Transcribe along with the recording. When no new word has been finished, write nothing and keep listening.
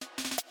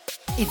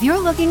If you're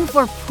looking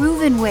for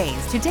proven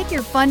ways to take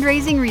your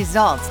fundraising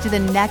results to the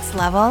next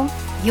level,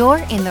 you're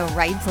in the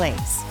right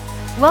place.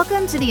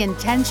 Welcome to the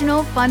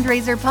Intentional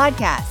Fundraiser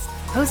Podcast,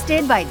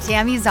 hosted by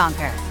Tammy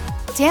Zonker.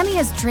 Tammy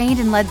has trained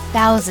and led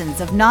thousands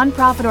of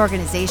nonprofit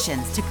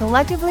organizations to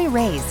collectively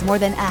raise more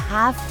than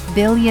 $500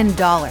 million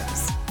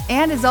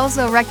and is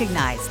also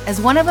recognized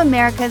as one of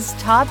America's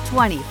top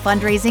 20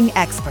 fundraising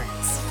experts.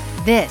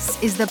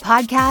 This is the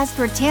podcast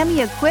where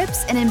Tammy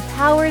equips and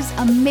empowers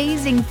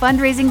amazing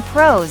fundraising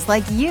pros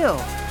like you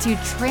to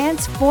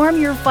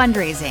transform your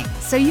fundraising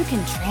so you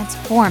can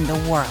transform the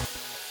world.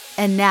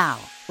 And now,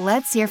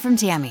 let's hear from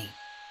Tammy.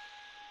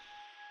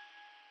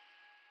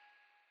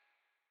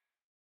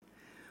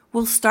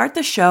 We'll start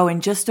the show in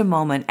just a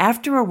moment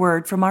after a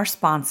word from our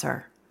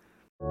sponsor.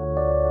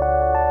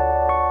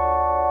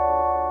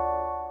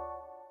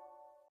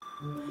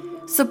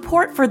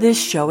 Support for this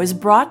show is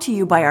brought to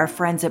you by our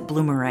friends at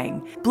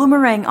Bloomerang.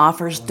 Bloomerang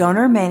offers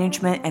donor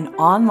management and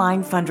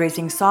online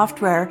fundraising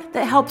software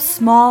that helps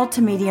small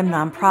to medium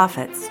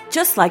nonprofits,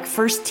 just like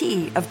First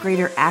Tee of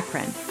Greater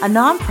Akron, a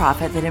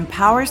nonprofit that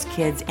empowers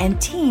kids and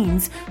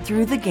teens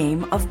through the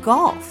game of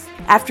golf.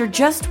 After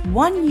just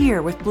 1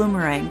 year with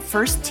Bloomerang,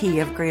 First Tee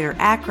of Greater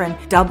Akron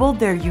doubled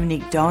their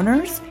unique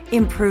donors,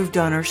 improved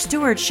donor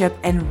stewardship,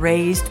 and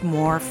raised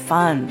more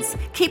funds.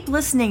 Keep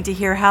listening to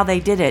hear how they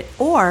did it,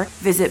 or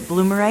visit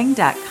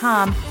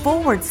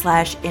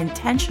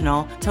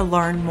bloomerang.com/intentional to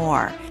learn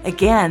more.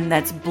 Again,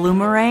 that's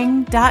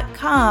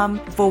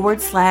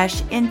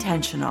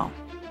bloomerang.com/intentional.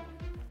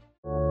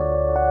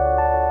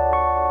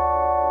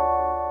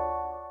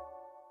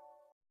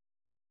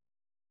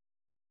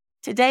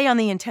 Today on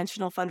the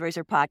Intentional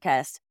Fundraiser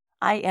Podcast,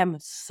 I am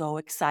so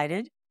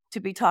excited to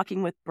be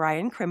talking with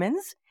Brian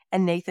Crimmins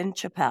and Nathan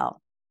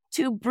Chappell,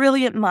 two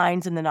brilliant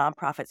minds in the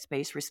nonprofit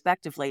space,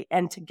 respectively.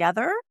 And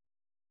together,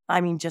 I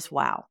mean, just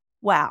wow.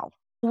 Wow.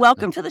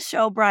 Welcome to the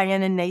show,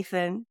 Brian and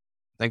Nathan.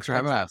 Thanks for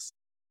having us.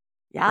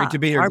 Yeah. Great to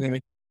be here,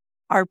 Tammy.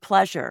 Our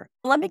pleasure.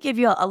 Let me give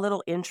you a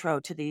little intro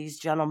to these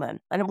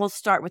gentlemen, and we'll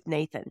start with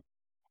Nathan.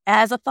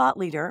 As a thought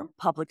leader,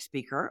 public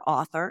speaker,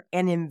 author,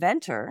 and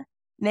inventor,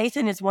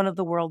 Nathan is one of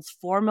the world's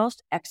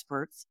foremost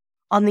experts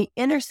on the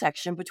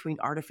intersection between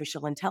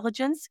artificial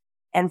intelligence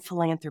and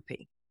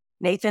philanthropy.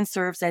 Nathan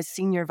serves as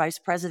Senior Vice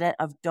President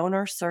of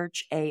Donor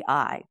Search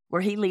AI,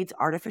 where he leads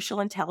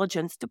artificial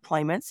intelligence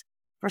deployments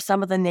for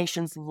some of the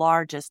nation's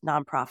largest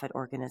nonprofit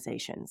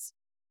organizations.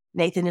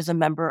 Nathan is a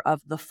member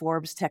of the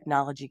Forbes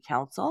Technology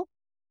Council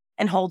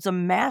and holds a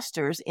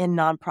master's in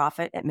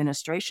nonprofit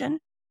administration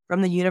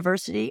from the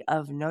University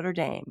of Notre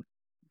Dame.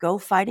 Go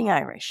Fighting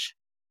Irish.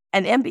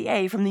 An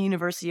MBA from the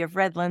University of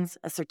Redlands,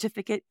 a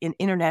certificate in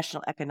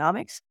international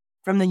economics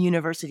from the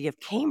University of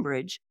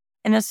Cambridge,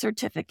 and a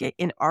certificate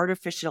in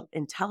artificial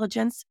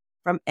intelligence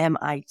from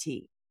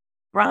MIT.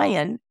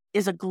 Brian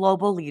is a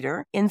global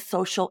leader in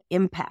social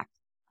impact,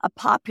 a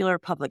popular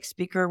public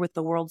speaker with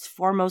the world's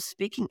foremost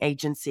speaking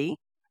agency,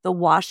 the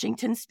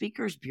Washington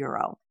Speakers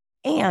Bureau,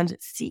 and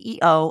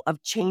CEO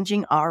of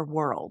Changing Our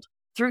World,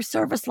 through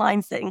service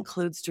lines that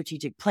include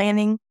strategic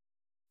planning,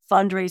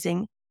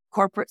 fundraising,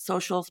 corporate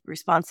social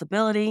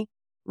responsibility,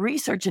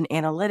 research and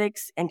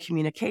analytics, and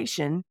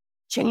communication.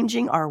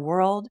 Changing Our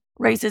World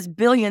raises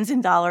billions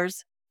in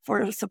dollars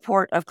for the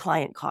support of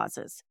client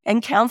causes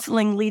and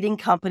counseling leading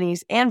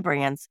companies and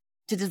brands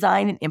to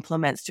design and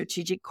implement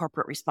strategic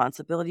corporate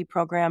responsibility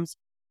programs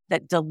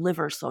that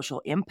deliver social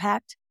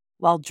impact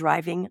while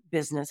driving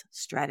business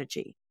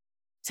strategy.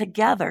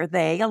 Together,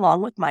 they,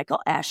 along with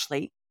Michael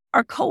Ashley,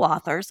 are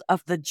co-authors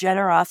of The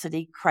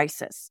Generosity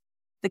Crisis,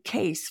 the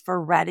case for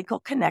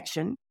radical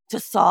connection to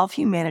solve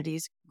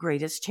humanity's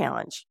greatest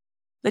challenge.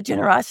 The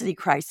Generosity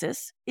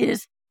Crisis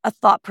is a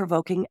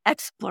thought-provoking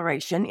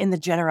exploration in the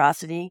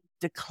generosity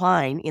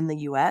decline in the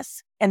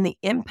U.S. and the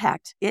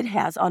impact it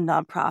has on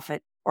nonprofit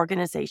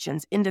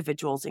organizations,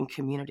 individuals, and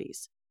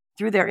communities.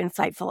 Through their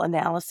insightful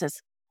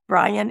analysis,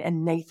 Brian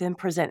and Nathan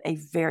present a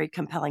very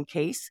compelling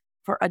case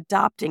for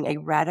adopting a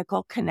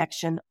radical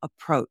connection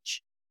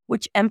approach,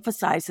 which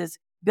emphasizes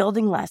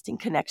building lasting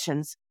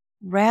connections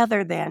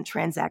rather than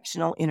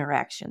transactional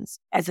interactions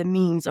as a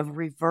means of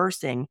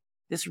reversing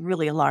this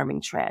really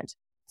alarming trend.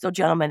 So,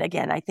 gentlemen,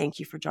 again, I thank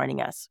you for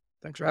joining us.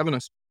 Thanks for having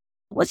us.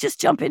 Let's just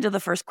jump into the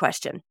first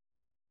question.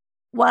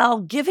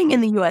 While giving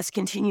in the U.S.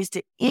 continues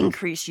to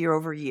increase year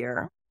over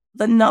year,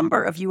 the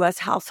number of U.S.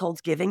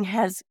 households giving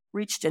has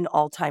reached an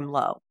all-time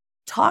low.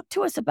 Talk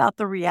to us about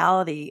the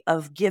reality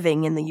of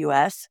giving in the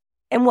U.S.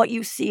 and what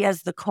you see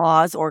as the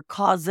cause or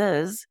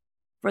causes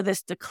for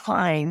this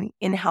decline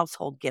in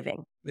household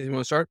giving. You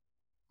want to start?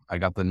 I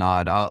got the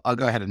nod. I'll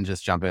go ahead and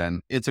just jump in.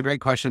 It's a great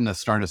question to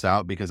start us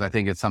out because I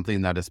think it's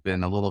something that has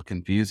been a little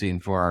confusing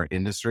for our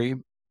industry.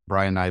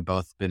 Brian and I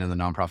both been in the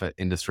nonprofit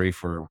industry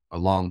for a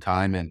long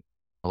time, and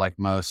like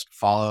most,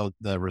 followed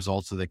the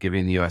results of the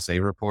Giving USA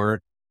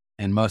report.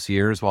 And most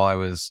years while I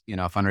was, a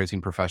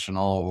fundraising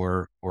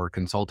professional or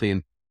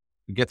consulting,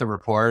 you get the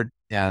report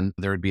and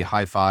there would be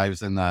high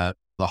fives in the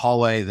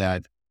hallway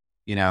that,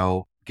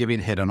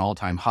 giving hit an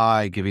all-time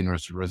high, giving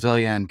was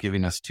resilient,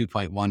 giving us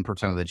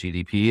 2.1% of the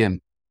GDP.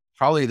 And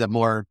probably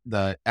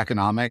the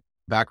economic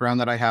background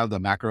that I have, the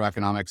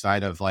macroeconomic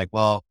side of like,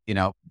 well,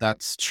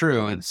 that's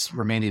true. It's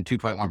remaining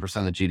 2.1%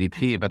 of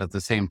GDP, but at the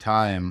same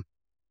time,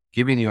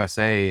 Giving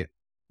USA,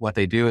 what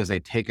they do is they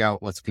take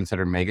out what's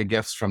considered mega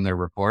gifts from their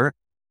report.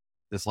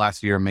 This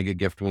last year, a mega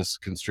gift was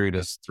construed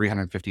as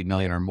 350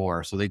 million or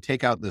more. So they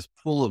take out this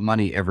pool of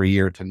money every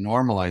year to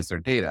normalize their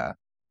data.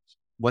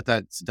 What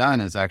that's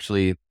done is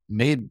actually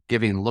made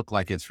giving look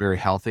like it's very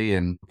healthy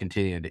and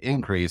continuing to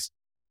increase.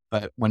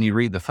 But when you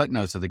read the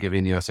footnotes of the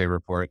Giving USA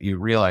report, you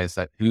realize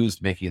that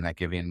who's making that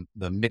giving,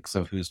 the mix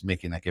of who's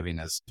making that giving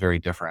is very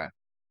different.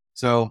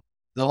 So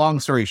the long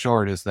story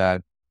short is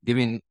that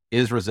giving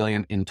is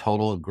resilient in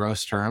total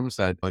gross terms,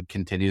 that it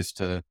continues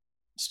to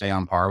stay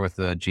on par with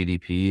the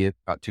GDP at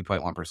about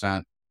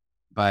 2.1%.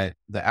 But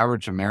the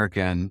average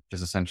American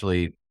is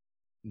essentially,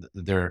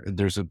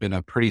 there's been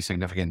a pretty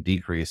significant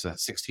decrease, a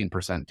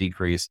 16%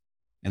 decrease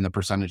in the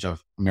percentage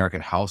of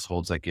American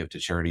households that give to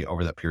charity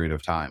over that period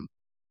of time.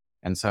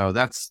 And so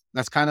that's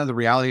kind of the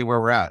reality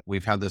where we're at.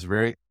 We've had this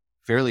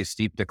fairly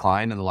steep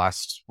decline in the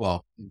last,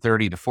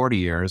 30 to 40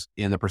 years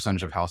in the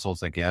percentage of households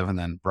that give. And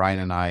then Brian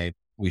and I,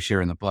 we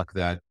share in the book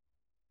that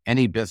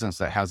any business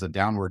that has a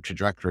downward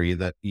trajectory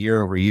that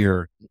year over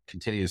year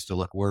continues to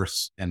look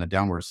worse and a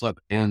downward slip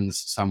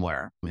ends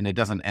somewhere, and it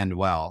doesn't end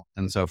well.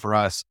 And so for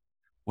us,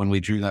 when we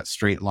drew that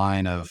straight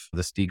line of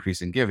this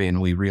decrease in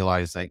giving, we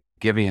realized that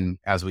giving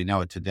as we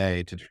know it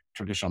today to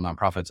traditional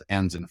nonprofits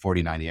ends in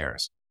 49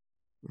 years.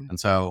 And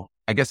so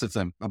I guess it's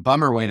a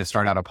bummer way to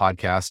start out a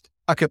podcast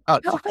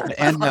about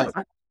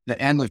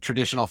the end of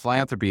traditional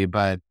philanthropy,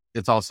 but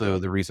it's also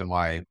the reason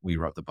why we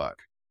wrote the book.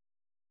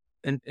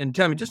 And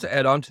Tammy, just to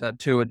add on to that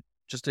too, and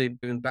just to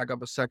back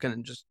up a second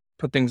and just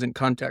put things in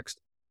context.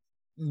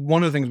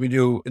 One of the things we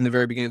do in the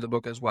very beginning of the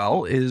book as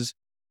well is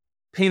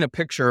paint a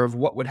picture of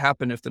what would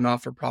happen if the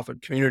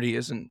not-for-profit community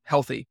isn't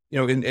healthy,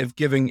 if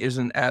giving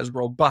isn't as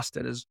robust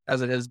as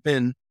it has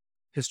been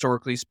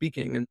historically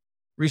speaking. And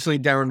recently,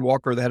 Darren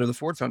Walker, the head of the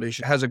Ford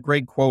Foundation, has a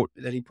great quote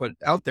that he put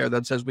out there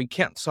that says, "We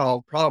can't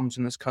solve problems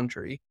in this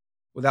country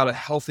without a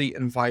healthy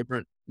and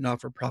vibrant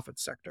not-for-profit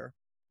sector."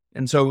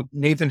 And so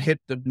Nathan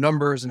hit the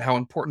numbers and how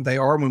important they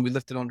are when we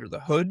lifted under the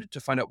hood to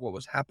find out what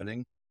was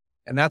happening.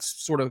 And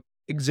that's sort of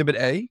exhibit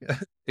A.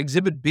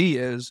 Exhibit B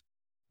is,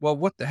 well,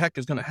 what the heck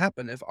is going to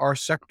happen if our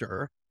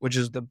sector, which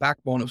is the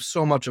backbone of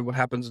so much of what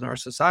happens in our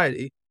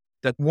society,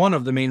 that one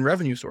of the main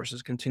revenue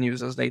sources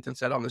continues, as Nathan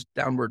said, on this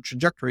downward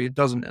trajectory, it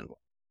doesn't end well.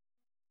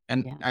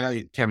 And I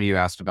know, Tammy, you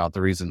asked about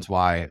the reasons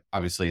why.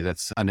 Obviously,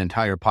 that's an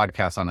entire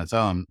podcast on its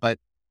own. But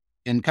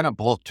in kind of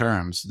bulk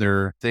terms, there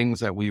are things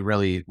that we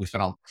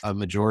spent a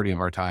majority of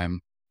our time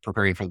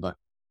preparing for the book,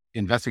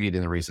 investigating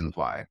the reasons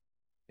why.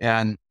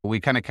 And we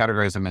kind of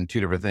categorize them in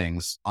two different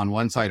things. On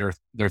one side,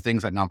 there are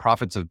things that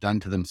nonprofits have done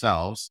to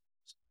themselves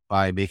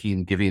by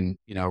making giving,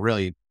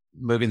 really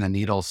moving the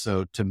needle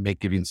to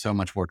make giving so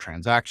much more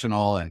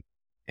transactional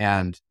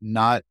and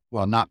not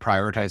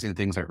prioritizing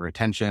things like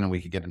retention, and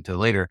we could get into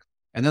later.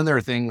 And then there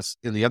are things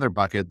in the other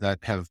bucket that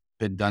have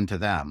been done to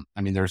them.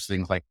 I mean, there's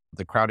things like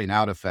the crowding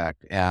out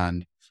effect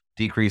and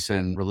decrease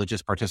in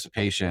religious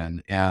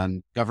participation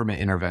and government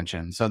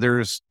intervention. So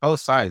there's both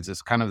sides.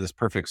 It's kind of this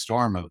perfect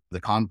storm of the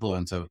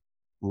confluence of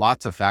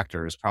lots of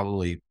factors,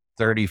 probably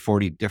 30,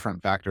 40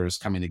 different factors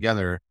coming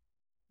together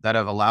that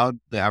have allowed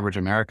the average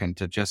American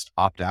to just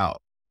opt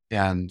out.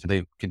 And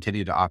they've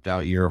continued to opt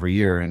out year over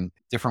year, and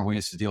different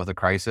ways to deal with the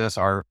crisis.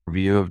 Our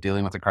view of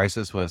dealing with the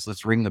crisis was,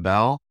 let's ring the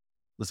bell.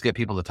 Let's get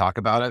people to talk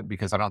about it,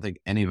 because I don't think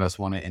any of us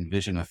want to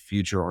envision a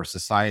future or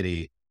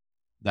society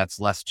that's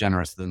less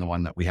generous than the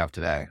one that we have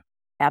today.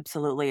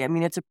 Absolutely. I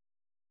mean, it's a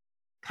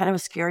kind of a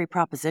scary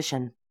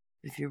proposition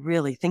if you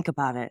really think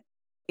about it.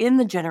 In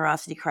the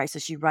generosity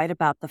crisis, you write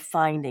about the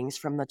findings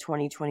from the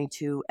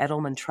 2022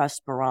 Edelman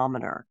Trust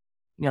Barometer,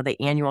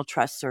 the annual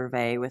trust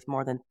survey with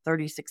more than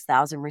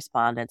 36,000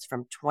 respondents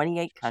from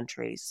 28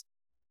 countries.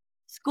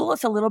 School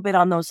us a little bit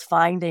on those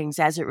findings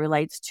as it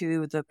relates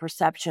to the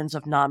perceptions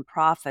of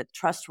nonprofit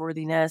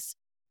trustworthiness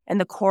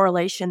and the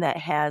correlation that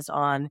has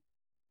on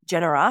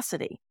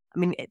generosity. I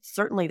mean, it's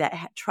certainly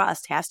that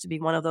trust has to be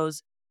one of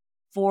those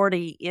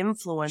 40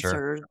 influencers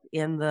Sure.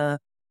 in the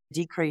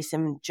decrease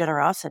in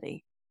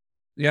generosity.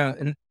 Yeah,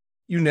 and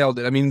you nailed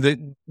it. I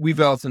mean,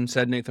 we've often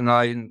said, Nathan and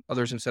I and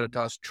others have said it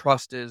to us,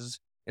 trust is,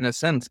 in a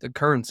sense, the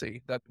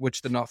currency that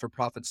which the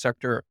not-for-profit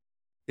sector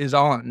is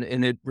on,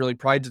 and it really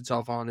prides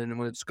itself on. And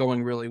when it's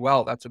going really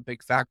well, that's a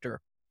big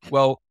factor.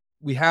 Well,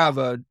 we have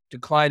a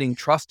declining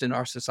trust in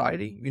our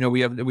society.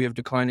 We have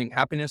declining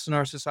happiness in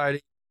our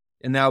society.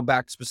 And now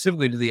back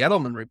specifically to the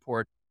Edelman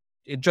report,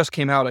 it just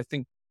came out, I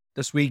think,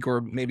 this week or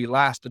maybe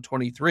last, the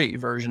 23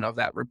 version of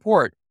that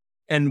report.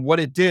 And what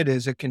it did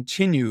is it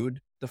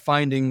continued the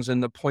findings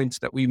and the points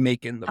that we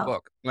make in the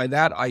book. By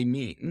that, I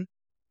mean,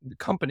 the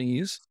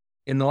companies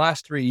in the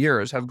last 3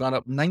 years have gone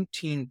up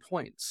 19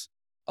 points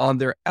on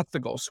their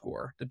ethical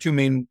score. The two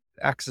main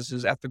axes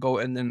is ethical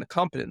and then the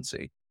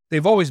competency.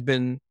 They've always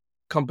been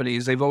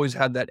companies, they've always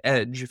had that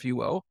edge, if you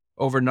will,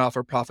 over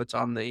not-for-profits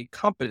on the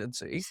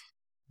competency.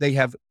 They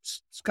have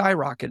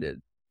skyrocketed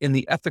in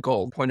the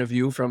ethical point of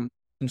view from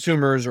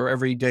consumers or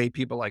everyday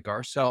people like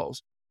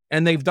ourselves.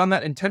 And they've done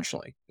that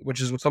intentionally, which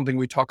is something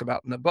we talk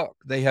about in the book.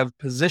 They have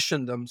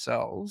positioned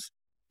themselves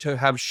to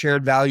have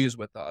shared values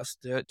with us,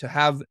 to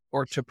have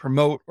or to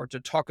promote or to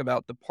talk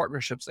about the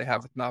partnerships they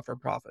have with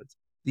not-for-profits,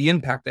 the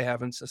impact they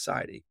have in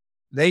society.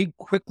 They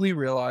quickly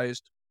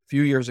realized a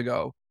few years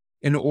ago,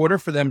 in order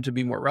for them to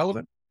be more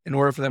relevant, in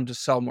order for them to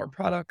sell more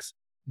products,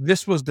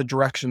 this was the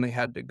direction they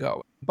had to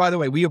go. By the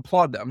way, we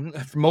applaud them,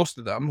 for most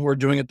of them, who are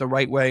doing it the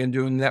right way and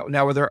doing that.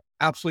 Now, there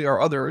absolutely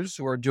are others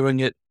who are doing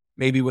it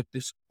maybe with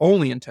this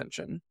only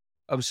intention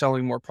of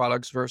selling more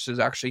products versus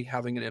actually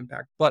having an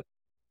impact. But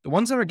the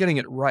ones that are getting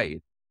it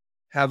right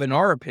have, in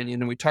our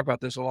opinion, and we talk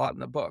about this a lot in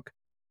the book,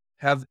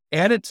 have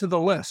added to the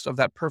list of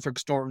that perfect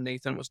storm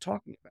Nathan was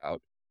talking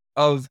about,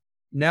 of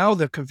now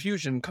the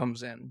confusion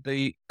comes in.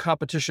 The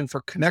competition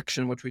for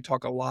connection, which we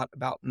talk a lot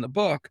about in the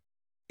book,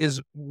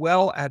 is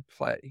well at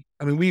play.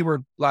 I mean, we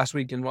were last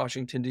week in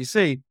Washington,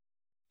 D.C.,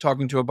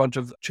 talking to a bunch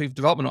of chief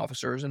development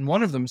officers, and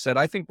one of them said,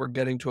 I think we're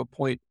getting to a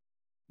point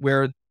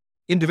where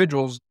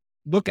individuals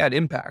look at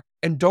impact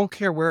and don't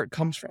care where it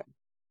comes from.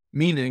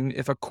 Meaning,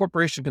 if a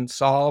corporation can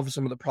solve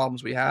some of the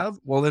problems we have,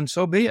 well, then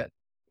so be it,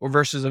 or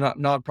versus a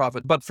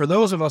nonprofit. But for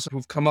those of us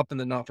who've come up in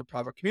the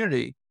not-for-profit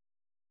community,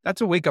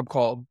 that's a wake-up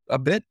call a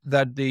bit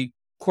that the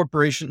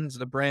corporations,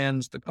 the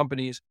brands, the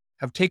companies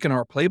have taken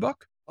our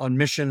playbook on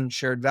mission,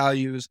 shared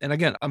values. And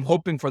again, I'm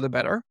hoping for the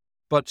better,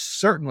 but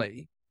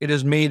certainly it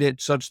has made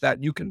it such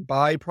that you can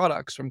buy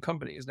products from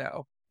companies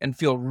now and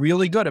feel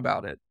really good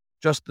about it,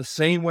 just the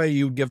same way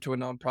you give to a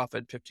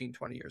nonprofit 15,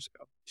 20 years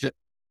ago.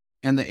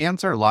 And the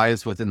answer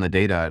lies within the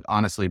data,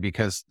 honestly,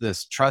 because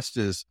this trust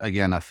is,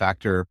 again, a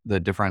factor, the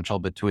differential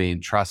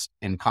between trust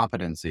and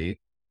competency.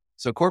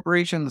 So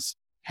corporations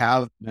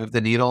have moved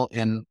the needle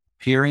in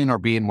appearing or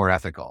being more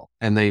ethical,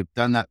 and they've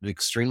done that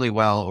extremely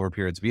well over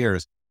periods of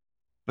years.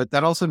 But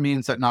that also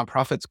means that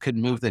nonprofits could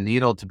move the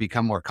needle to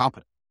become more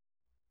competent,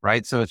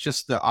 right? So it's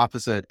just the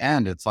opposite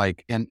end. It's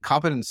like in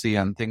competency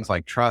on things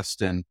like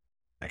trust and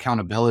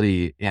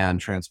accountability and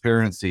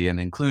transparency and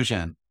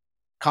inclusion.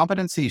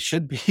 Competency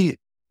should be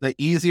the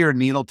easier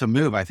needle to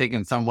move, I think,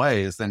 in some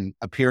ways than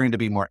appearing to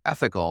be more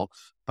ethical.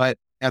 But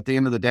at the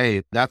end of the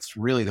day, that's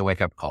really the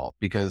wake-up call,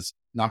 because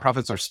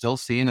nonprofits are still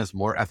seen as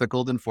more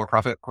ethical than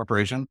for-profit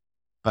corporations,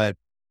 but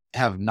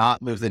have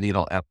not moved the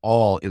needle at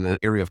all in the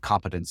area of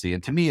competency.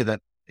 And to me, that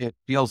it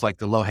feels like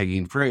the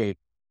low-hanging fruit,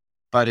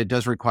 but it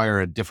does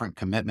require a different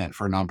commitment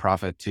for a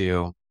nonprofit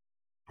to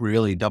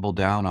really double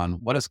down on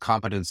what does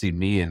competency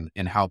mean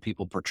and how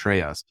people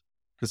portray us.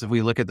 Because if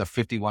we look at the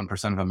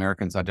 51% of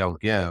Americans that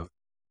don't give,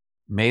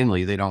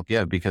 mainly they don't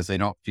give because they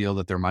don't feel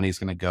that their money is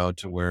going to go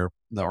to where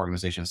the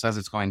organization says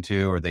it's going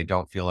to, or they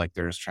don't feel like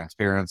there's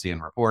transparency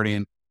in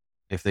reporting.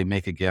 If they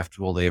make a gift,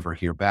 will they ever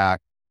hear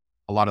back?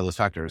 A lot of those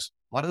factors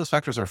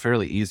are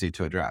fairly easy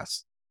to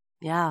address.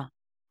 Yeah.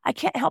 I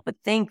can't help but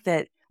think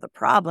that the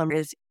problem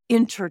is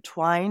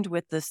intertwined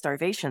with the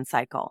starvation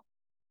cycle,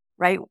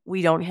 right?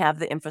 We don't have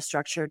the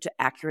infrastructure to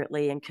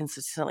accurately and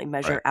consistently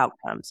measure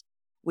outcomes.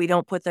 We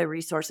don't put the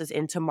resources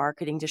into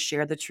marketing to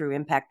share the true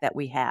impact that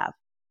we have.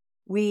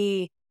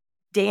 We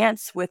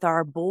dance with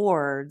our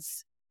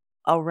boards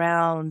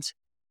around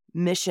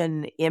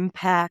mission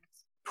impact,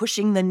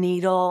 pushing the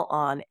needle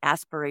on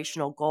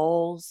aspirational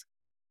goals,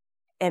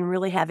 and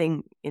really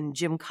having, in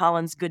Jim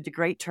Collins' Good to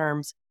Great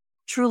terms,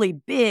 truly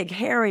big,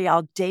 hairy,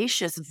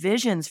 audacious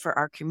visions for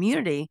our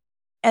community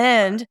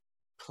and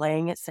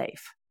playing it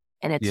safe.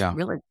 And it's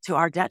really to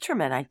our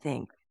detriment, I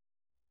think.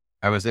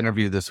 I was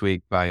interviewed this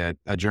week by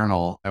a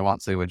journal. I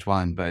won't say which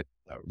one, but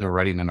they're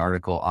writing an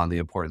article on the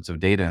importance of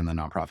data in the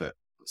nonprofit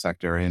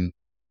sector. And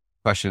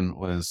the question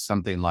was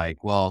something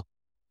like, well,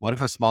 what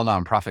if a small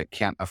nonprofit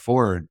can't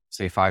afford,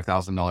 say,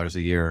 $5,000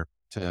 a year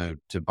to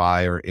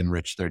buy or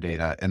enrich their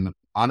data? And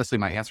honestly,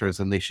 my answer is,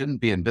 then they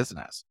shouldn't be in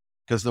business,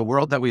 because the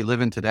world that we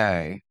live in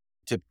today,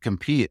 to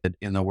compete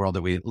in the world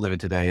that we live in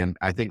today. And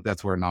I think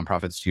that's where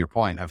nonprofits, to your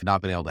point, have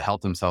not been able to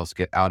help themselves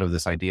get out of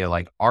this idea,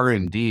 like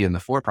R&D in the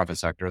for-profit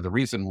sector. The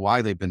reason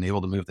why they've been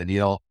able to move the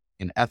needle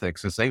in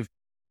ethics is they've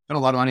spent a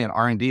lot of money on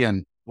R&D.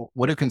 And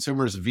what do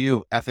consumers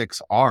view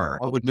ethics are?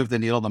 What would move the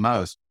needle the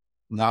most?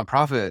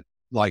 Nonprofit,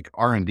 like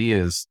R&D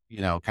is,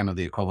 kind of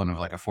the equivalent of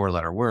like a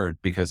 4-letter word,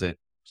 because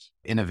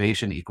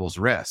innovation equals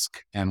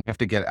risk. And we have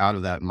to get out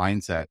of that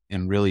mindset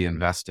and really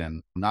invest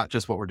in not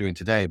just what we're doing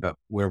today, but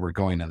where we're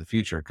going in the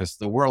future, because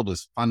the world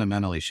is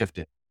fundamentally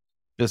shifted.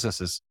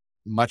 Business is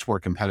much more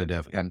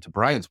competitive. And to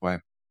Brian's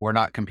point, we're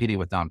not competing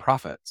with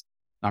nonprofits.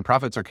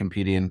 Nonprofits are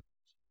competing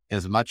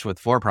as much with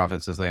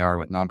for-profits as they are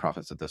with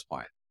nonprofits at this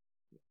point.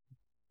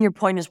 Your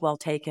point is well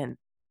taken.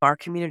 Our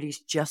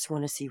communities just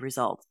want to see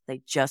results.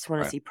 They just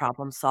want to see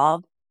problems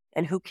solved.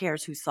 And who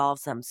cares who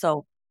solves them?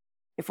 So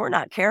if we're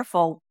not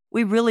careful,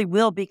 we really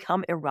will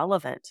become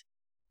irrelevant.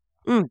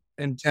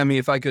 And Tammy,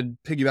 if I could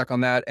piggyback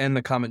on that and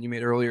the comment you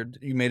made earlier,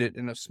 you made it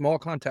in a small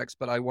context,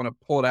 but I want to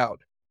pull it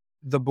out.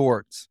 The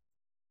boards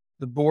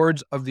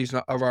of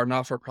our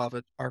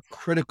not-for-profit are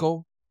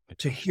critical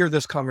to hear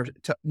this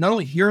conversation, to not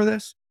only hear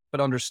this, but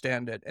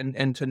understand it.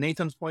 And to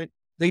Nathan's point,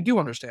 they do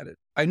understand it.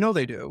 I know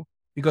they do,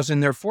 because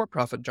in their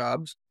for-profit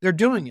jobs, they're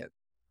doing it.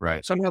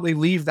 Right. Somehow they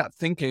leave that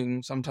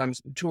thinking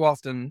sometimes too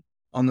often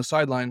on the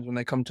sidelines when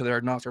they come to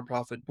their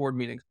not-for-profit board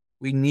meetings.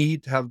 We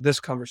need to have this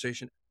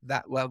conversation at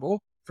that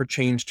level for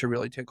change to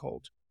really take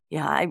hold.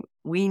 Yeah,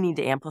 we need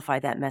to amplify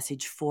that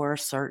message for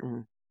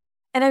certain.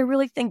 And I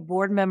really think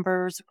board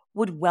members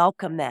would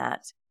welcome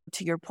that.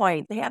 To your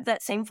point, they have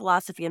that same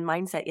philosophy and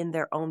mindset in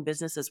their own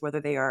businesses, whether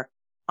they are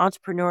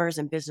entrepreneurs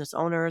and business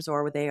owners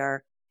or they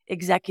are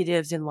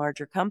executives in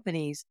larger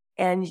companies.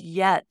 And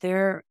yet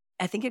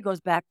I think it goes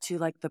back to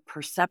like the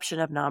perception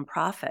of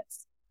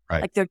nonprofits.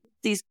 Right. Like they're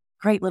these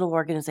great little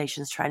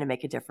organizations trying to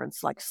make a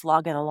difference, like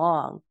slogging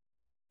along.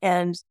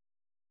 And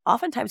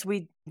oftentimes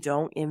we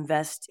don't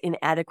invest in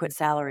adequate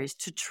salaries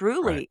to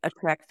truly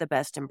attract the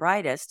best and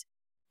brightest.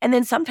 And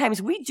then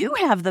sometimes we do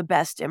have the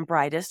best and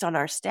brightest on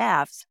our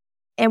staffs.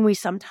 And we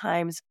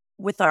sometimes,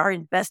 with our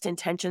best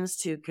intentions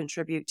to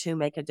contribute to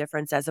make a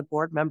difference as a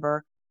board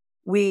member,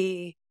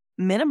 we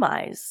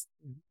minimize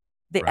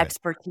the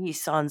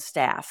expertise on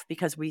staff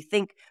because we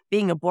think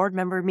being a board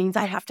member means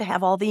I have to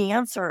have all the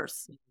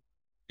answers.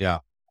 Yeah.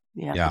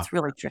 It's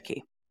really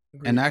tricky.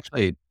 And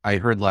actually, I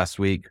heard last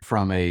week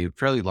from a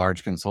fairly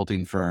large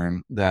consulting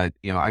firm that,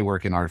 I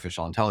work in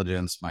artificial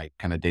intelligence, my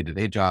kind of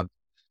day-to-day job.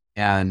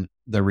 And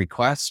the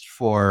request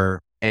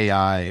for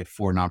AI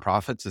for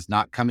nonprofits is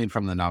not coming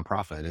from the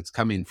nonprofit. It's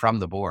coming from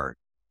the board,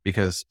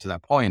 because to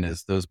that point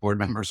is those board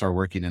members are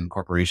working in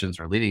corporations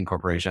or leading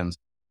corporations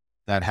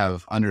that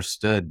have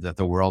understood that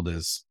the world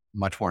is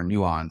much more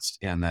nuanced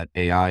and that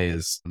AI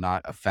is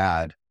not a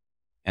fad.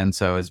 And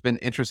so it's been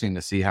interesting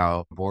to see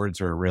how boards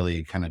are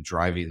really kind of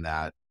driving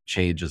that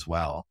change as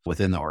well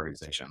within the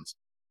organizations.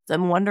 It's a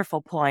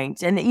wonderful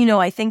point. And,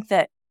 I think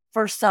that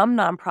for some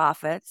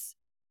nonprofits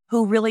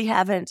who really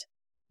haven't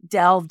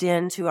delved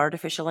into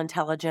artificial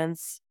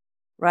intelligence,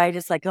 right?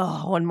 It's like,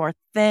 oh, one more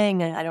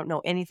thing. I don't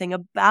know anything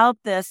about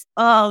this.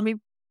 Oh,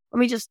 let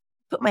me just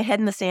put my head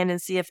in the sand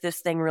and see if this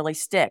thing really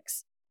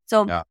sticks.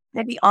 So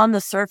maybe on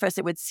the surface,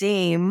 it would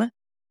seem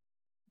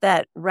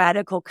that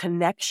radical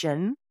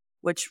connection,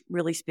 which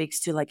really speaks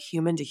to like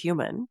human to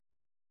human,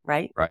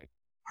 right? Right.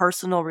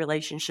 Personal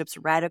relationships,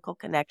 radical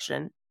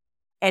connection,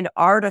 and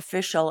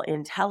artificial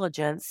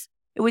intelligence,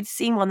 it would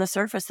seem on the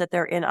surface that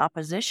they're in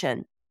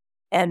opposition.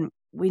 And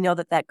we know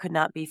that that could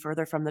not be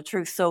further from the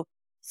truth. So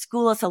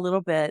school us a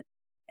little bit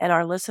and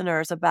our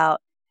listeners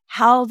about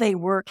how they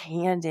work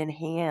hand in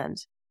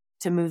hand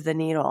to move the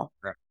needle.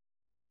 Right.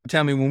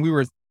 Tammy, when we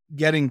were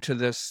getting to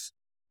this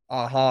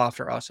aha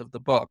for us of the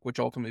book, which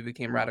ultimately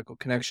became Radical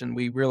Connection,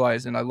 we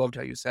realized, and I loved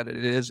how you said it,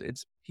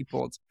 it's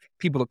people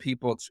to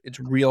people, it's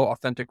real,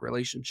 authentic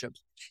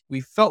relationships.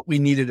 We felt we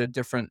needed a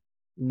different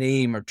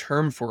name or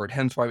term for it,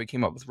 hence why we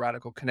came up with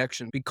Radical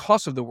Connection,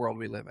 because of the world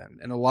we live in.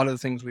 And a lot of the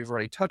things we've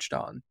already touched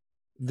on,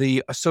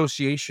 the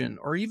association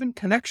or even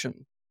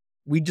connection,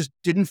 we just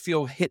didn't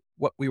feel hit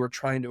what we were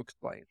trying to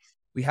explain.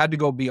 We had to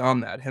go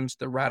beyond that, hence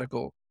the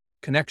Radical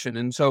Connection.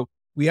 And so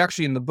we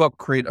actually in the book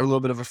create a little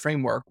bit of a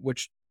framework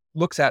which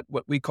looks at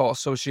what we call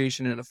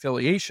association and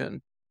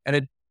affiliation,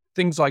 and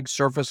things like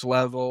surface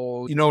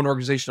level, an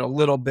organization a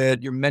little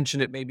bit, you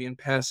mentioned it maybe in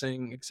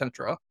passing,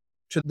 etc.,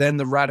 to then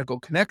the radical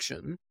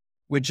connection,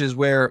 which is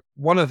where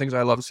one of the things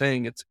I love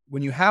saying, it's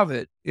when you have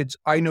it's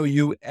I know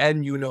you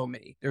and you know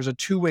me. There's a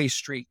two-way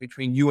street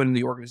between you and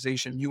the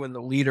organization, you and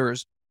the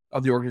leaders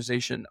of the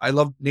organization. I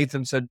love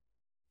Nathan said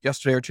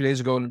yesterday or 2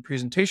 days ago in a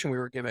presentation we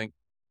were giving,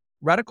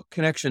 radical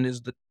connection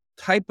is the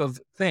type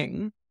of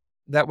thing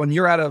that when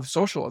you're at a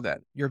social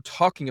event, you're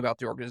talking about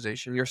the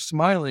organization, you're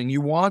smiling,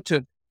 you want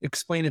to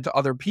explain it to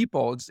other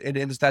people. It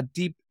is that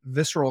deep,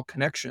 visceral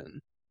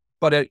connection.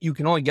 But you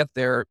can only get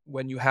there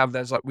when you have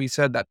that, like we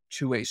said, that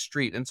two-way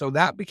street. And so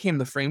that became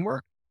the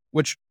framework,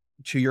 which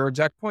to your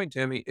exact point,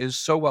 Tammy, is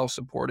so well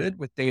supported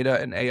with data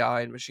and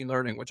AI and machine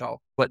learning, which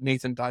I'll let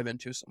Nathan dive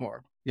into some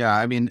more.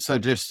 Yeah, so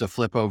just to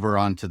flip over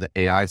onto the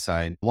AI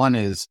side, one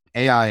is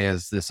AI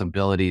has this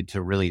ability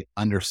to really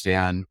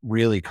understand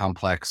really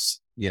complex,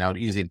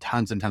 using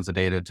tons and tons of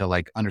data to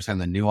like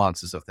understand the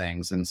nuances of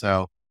things. And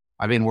so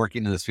I've been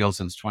working in this field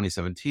since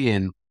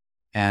 2017.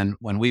 And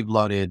when we've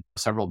loaded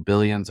several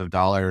billions of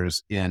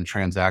dollars in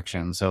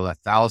transactions, so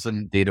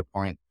 1,000 data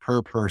point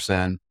per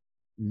person,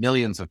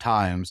 millions of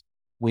times,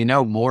 we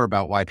know more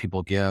about why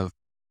people give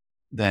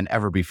than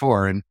ever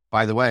before. And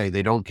by the way,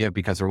 they don't give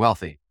because they're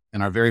wealthy.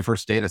 And our very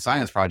first data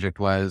science project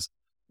was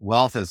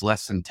wealth is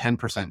less than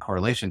 10%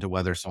 correlation to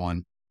whether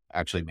someone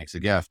actually makes a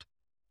gift.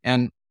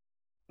 And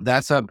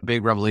that's a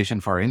big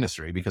revelation for our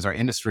industry, because our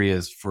industry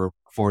is for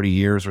 40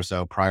 years or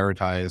so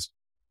prioritized,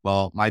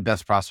 well, my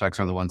best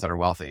prospects are the ones that are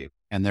wealthy.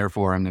 And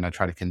therefore, I'm going to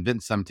try to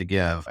convince them to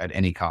give at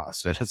any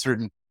cost. At a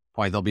certain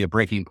point, there'll be a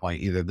breaking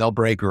point. Either they'll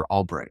break or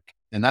I'll break.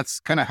 And that's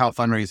kind of how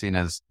fundraising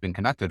has been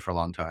conducted for a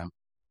long time.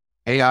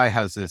 AI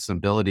has this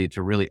ability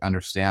to really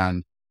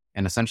understand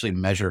and essentially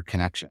measure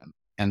connection.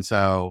 And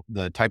so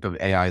the type of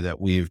AI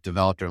that we've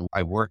developed or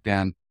I've worked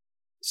in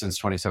since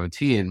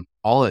 2017,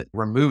 all it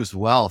removes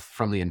wealth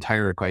from the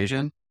entire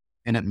equation,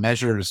 and it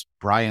measures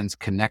Brian's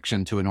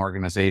connection to an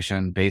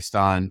organization based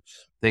on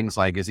things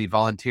like, is he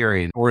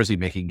volunteering, or is he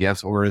making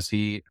gifts, or is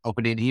he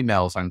opening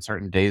emails on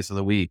certain days of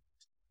the week?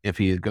 If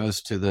he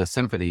goes to the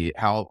symphony,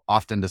 how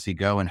often does he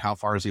go and how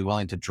far is he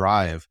willing to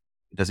drive?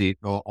 Does he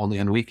go only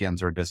on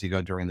weekends or does he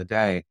go during the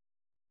day?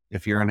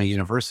 If you're in a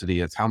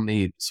university, it's how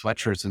many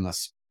sweatshirts in the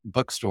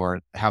bookstore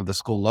have the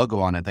school logo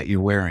on it that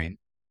you're wearing.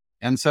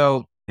 And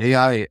so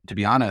AI, to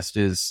be honest,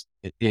 is,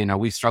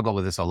 we struggle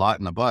with this a lot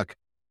in the book,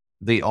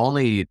 the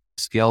only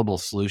scalable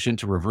solution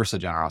to reverse the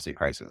generosity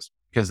crisis.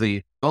 Because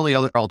the only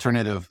other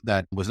alternative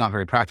that was not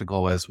very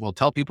practical was, well,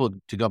 tell people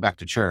to go back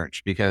to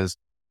church, because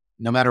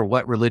no matter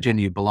what religion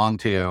you belong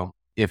to,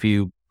 if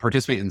you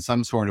participate in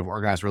some sort of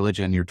organized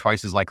religion, you're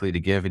twice as likely to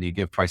give and you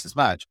give twice as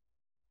much.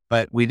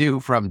 But we knew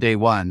from day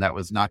one that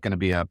was not going to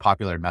be a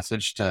popular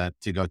message to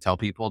go tell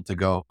people to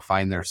go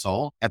find their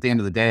soul. At the end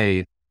of the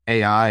day,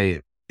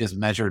 AI is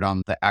measured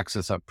on the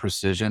axis of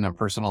precision and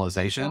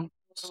personalization,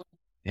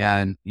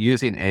 and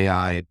using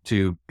AI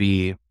to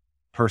be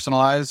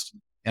personalized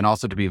and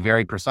also to be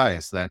very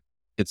precise, that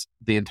it's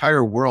the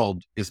entire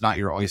world is not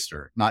your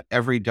oyster. Not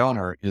every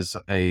donor is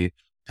a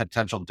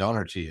potential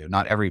donor to you.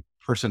 Not every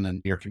person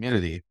in your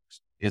community.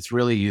 It's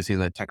really using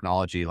the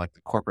technology like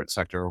the corporate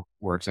sector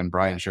works. And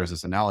Brian shares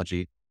this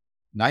analogy.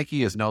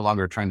 Nike is no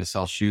longer trying to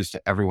sell shoes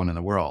to everyone in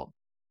the world.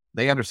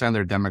 They understand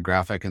their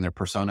demographic and their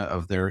persona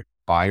of their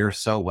buyer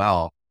so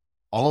well.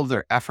 All of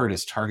their effort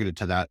is targeted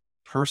to that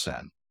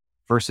person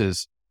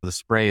versus the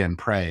spray and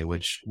pray,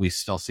 which we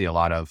still see a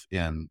lot of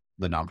in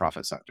the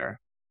nonprofit sector.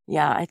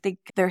 Yeah, I think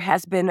there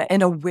has been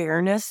an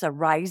awareness, a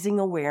rising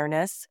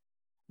awareness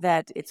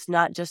that it's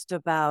not just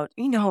about,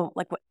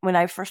 like when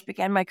I first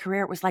began my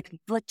career, it was like,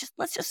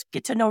 let's just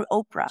get to know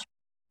Oprah.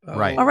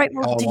 Right. All right,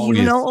 well, do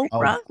you know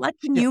Oprah?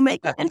 Can you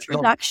make an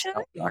introduction?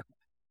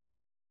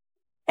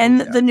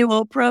 And the new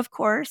Oprah, of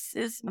course,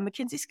 is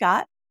Mackenzie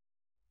Scott.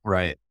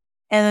 Right.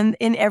 And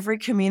in every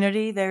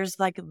community, there's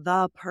like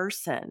the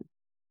person.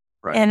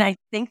 Right. And I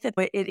think that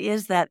it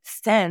is that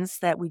sense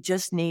that we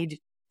just need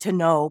to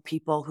know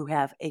people who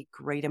have a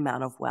great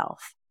amount of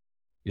wealth.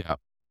 Yeah.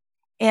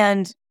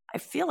 And I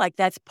feel like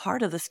that's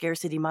part of the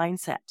scarcity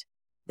mindset.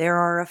 There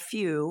are a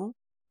few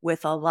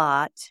with a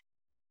lot,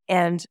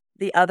 and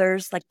the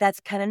others, like, that's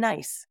kind of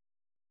nice.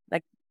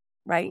 Like,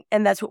 right?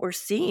 And that's what we're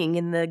seeing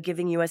in the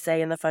Giving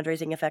USA and the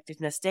fundraising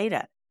effectiveness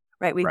data,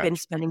 right? We've been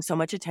spending so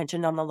much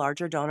attention on the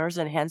larger donors,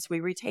 and hence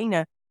we retain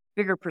a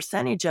bigger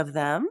percentage of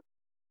them.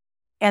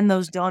 And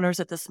those donors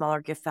at the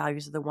smaller gift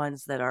values are the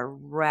ones that are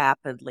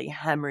rapidly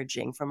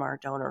hemorrhaging from our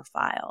donor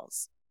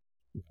files.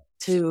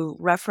 To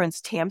reference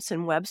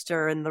Tamsin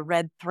Webster and the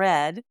red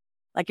thread,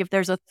 like if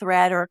there's a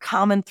thread or a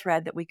common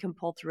thread that we can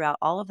pull throughout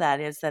all of that,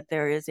 is that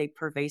there is a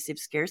pervasive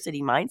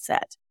scarcity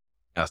mindset.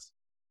 Yes.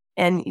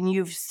 And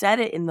you've said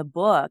it in the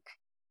book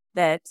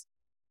that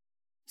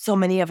so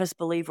many of us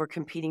believe we're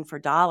competing for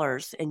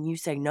dollars, and you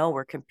say, no,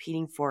 we're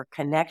competing for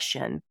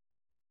connection.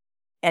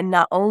 And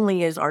not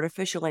only is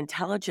artificial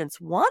intelligence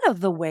one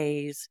of the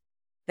ways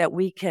that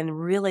we can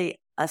really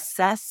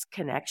assess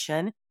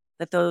connection,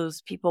 that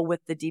those people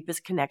with the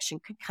deepest connection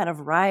could kind of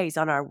rise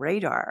on our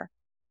radar,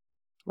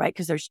 right?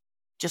 Because there's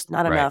just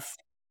not enough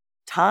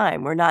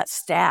time. We're not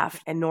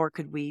staffed, and nor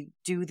could we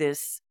do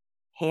this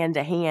hand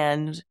to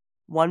hand,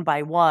 one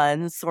by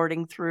one,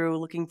 sorting through,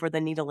 looking for the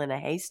needle in a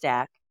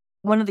haystack.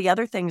 One of the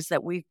other things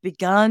that we've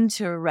begun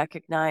to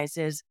recognize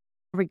is,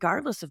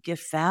 regardless of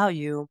gift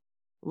value,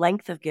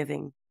 length of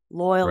giving,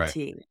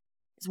 loyalty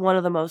is one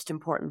of the most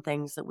important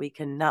things that we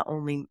can not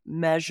only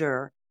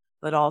measure,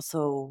 but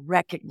also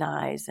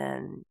recognize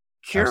and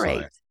curate.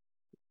 Absolutely.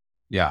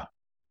 Yeah.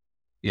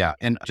 Yeah.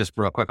 And just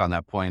real quick on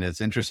that point, it's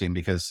interesting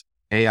because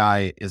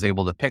AI is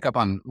able to pick up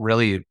on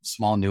really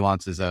small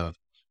nuances of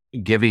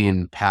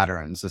giving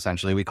patterns.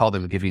 Essentially, we call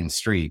them giving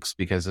streaks,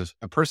 because if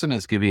a person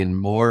is giving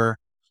more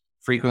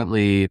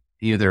frequently,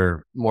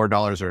 either more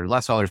dollars or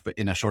less dollars, but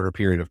in a shorter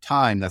period of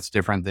time, that's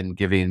different than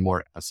giving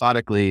more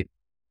episodically,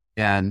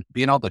 and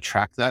being able to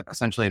track that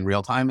essentially in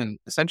real time. And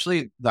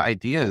essentially the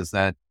idea is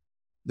that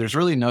there's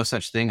really no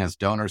such thing as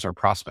donors or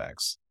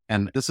prospects.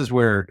 And this is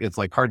where it's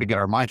like hard to get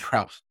our mind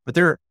around, but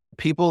there are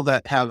people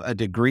that have a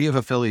degree of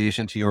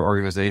affiliation to your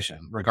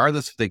organization,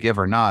 regardless if they give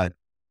or not.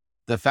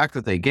 The fact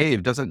that they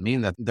gave doesn't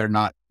mean that they're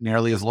not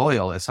nearly as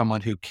loyal as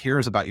someone who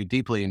cares about you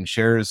deeply and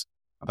shares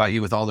about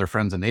you with all their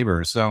friends and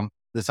neighbors. So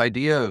this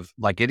idea of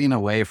like getting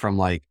away from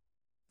like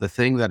the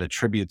thing that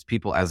attributes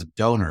people as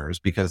donors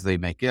because they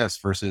make gifts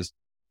versus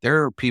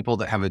there are people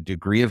that have a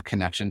degree of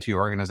connection to your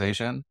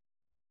organization,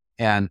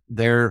 and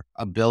their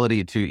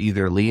ability to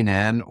either lean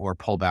in or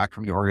pull back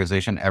from your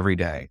organization every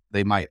day.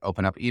 They might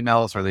open up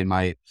emails, or they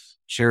might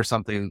share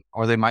something,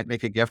 or they might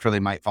make a gift, or they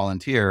might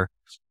volunteer.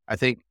 I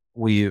think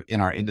we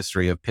in our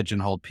industry have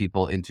pigeonholed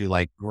people into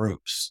like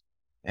groups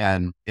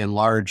and in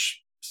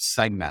large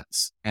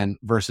segments, and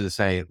versus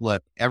say,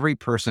 look, every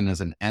person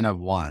is an N of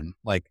one,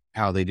 like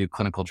how they do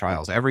clinical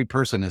trials. Every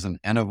person is an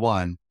N of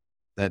one,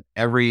 that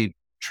every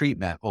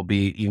treatment will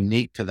be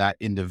unique to that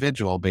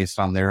individual based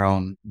on their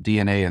own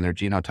DNA and their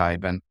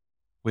genotype. And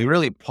we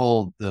really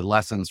pulled the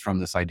lessons from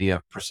this idea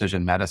of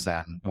precision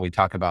medicine. And we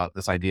talk about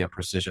this idea of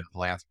precision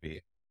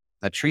philanthropy.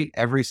 that treat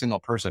every single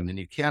person, and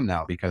you can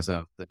now because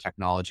of the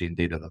technology and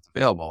data that's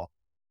available,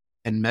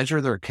 and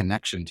measure their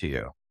connection to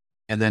you.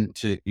 And then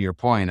to your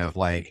point of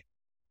like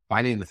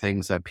finding the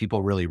things that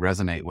people really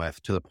resonate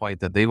with to the point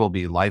that they will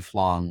be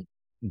lifelong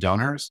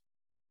donors.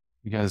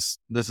 Because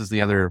this is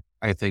the other,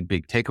 I think,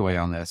 big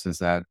takeaway on this is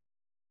that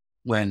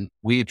when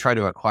we try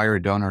to acquire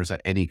donors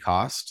at any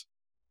cost,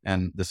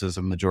 and this is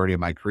a majority of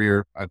my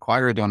career,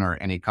 acquire a donor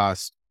at any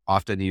cost,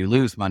 often you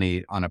lose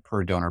money on a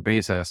per donor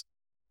basis,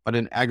 but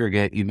in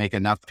aggregate, you make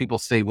enough people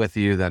stay with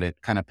you that it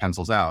kind of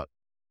pencils out.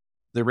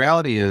 The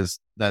reality is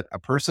that a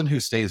person who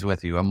stays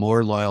with you, a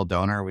more loyal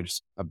donor, which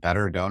is a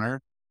better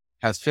donor,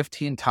 has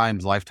 15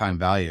 times lifetime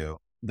value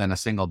than a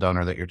single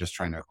donor that you're just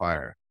trying to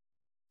acquire.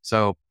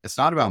 So it's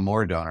not about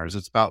more donors,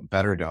 it's about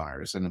better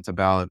donors. And it's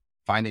about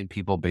finding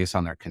people based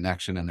on their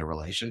connection and their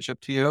relationship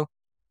to you,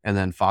 and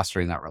then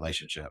fostering that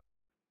relationship.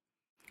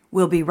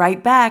 We'll be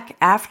right back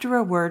after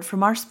a word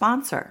from our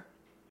sponsor.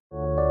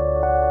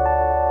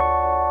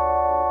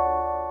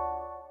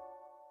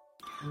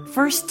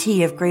 First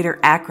Tee of Greater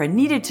Akron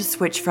needed to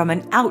switch from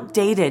an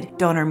outdated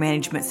donor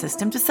management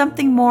system to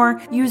something more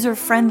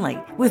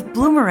user-friendly. With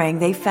Bloomerang,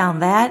 they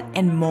found that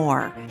and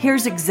more.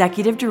 Here's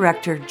Executive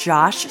Director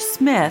Josh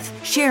Smith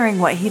sharing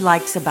what he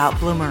likes about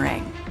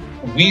Bloomerang.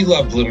 We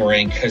love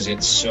Bloomerang because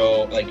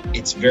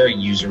it's very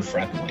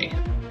user-friendly.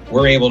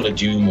 We're able to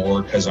do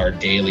more because our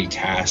daily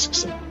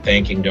tasks of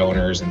thanking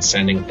donors and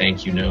sending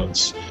thank you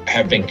notes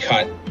have been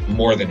cut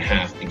more than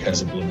half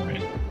because of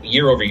Bloomerang.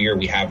 Year over year,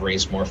 we have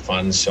raised more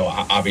funds. So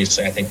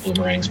obviously, I think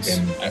Bloomerang's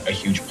been a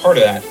huge part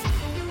of that.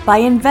 By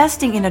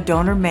investing in a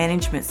donor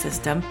management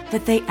system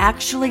that they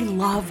actually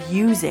love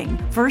using,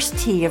 First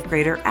Tee of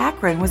Greater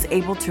Akron was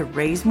able to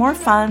raise more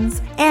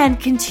funds and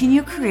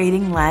continue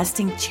creating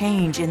lasting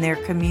change in their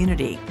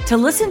community. To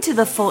listen to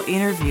the full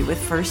interview with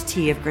First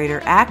Tee of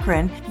Greater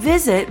Akron,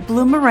 visit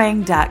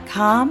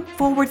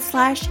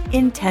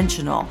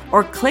bloomerang.com/intentional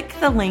or click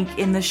the link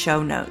in the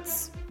show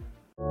notes.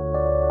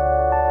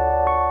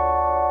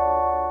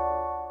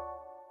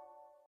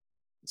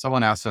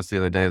 Someone asked us the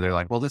other day, they're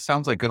like, well, this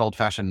sounds like good old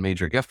fashioned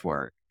major gift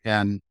work.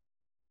 And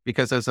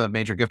because as a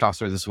major gift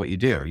officer, this is what you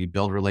do. You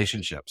build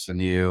relationships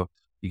and you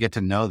get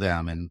to know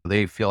them and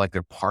they feel like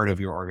they're part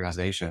of your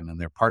organization and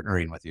they're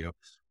partnering with you.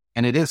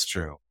 And it is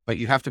true, but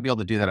you have to be able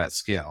to do that at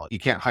scale. You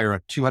can't hire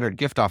 200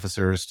 gift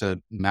officers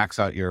to max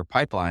out your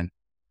pipeline.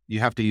 You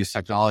have to use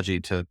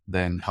technology to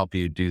then help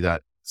you do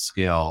that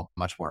scale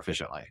much more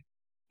efficiently.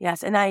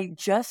 Yes. And I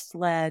just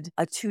led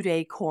a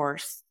 2-day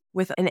course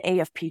with an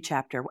AFP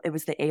chapter. It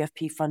was the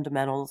AFP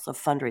Fundamentals of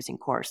Fundraising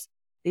course.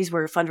 These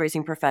were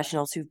fundraising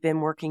professionals who've been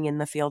working in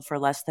the field for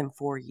less than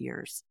 4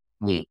 years.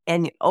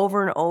 And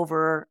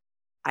over,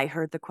 I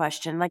heard the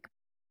question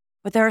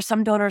but there are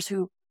some donors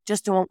who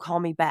just won't call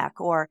me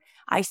back. Or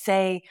I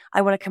say,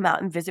 I want to come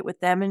out and visit with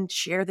them and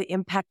share the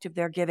impact of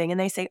their giving. And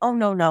they say, oh,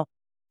 no,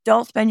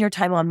 don't spend your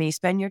time on me.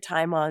 Spend your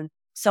time on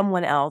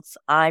someone else.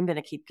 I'm going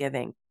to keep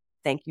giving.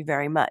 Thank you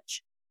very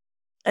much.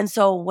 And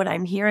so what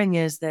I'm hearing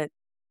is that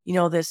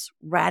this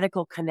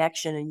radical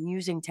connection and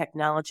using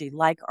technology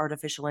like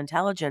artificial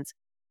intelligence,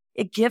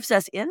 it gives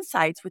us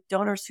insights with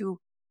donors who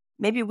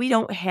maybe we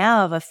don't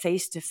have a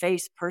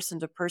face-to-face,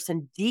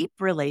 person-to-person deep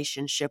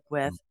relationship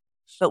with,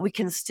 but we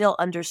can still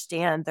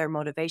understand their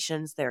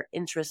motivations, their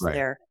interests,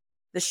 Right.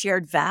 the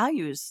shared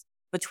values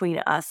between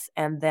us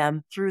and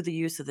them through the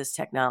use of this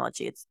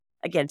technology. It's,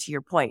 again, to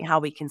your point, how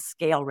we can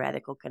scale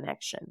radical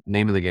connection.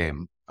 Name of the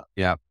game.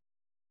 Yeah.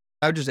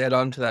 I would just add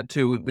on to that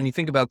too. When you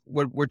think about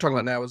what we're talking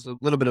about now is a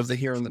little bit of the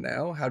here and the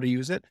now, how to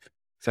use it.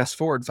 Fast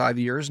forward 5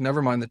 years,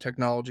 never mind the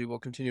technology will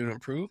continue to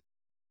improve.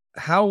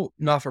 How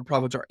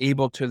not-for-profits are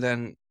able to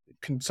then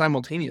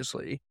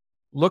simultaneously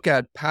look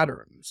at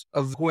patterns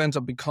of who ends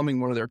up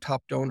becoming one of their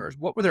top donors.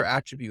 What were their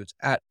attributes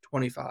at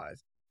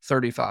 25,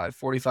 35,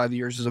 45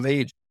 years of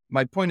age?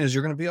 My point is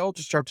you're going to be able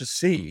to start to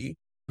see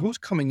who's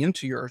coming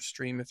into your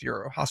stream if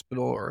you're a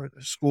hospital or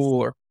a school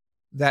or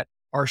that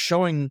are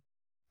showing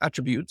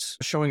attributes,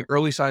 showing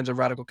early signs of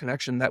radical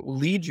connection that will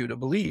lead you to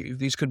believe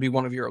these could be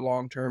one of your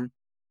long-term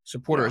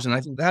supporters. And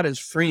I think that is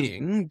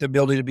freeing the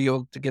ability to be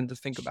able to begin to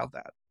think about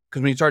that.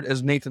 Because when you start,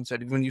 as Nathan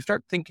said, when you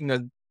start thinking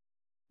of,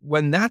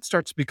 when that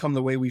starts to become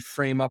the way we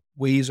frame up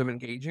ways of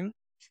engaging,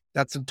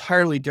 that's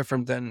entirely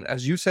different than,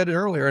 as you said it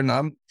earlier, and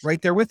I'm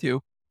right there with you,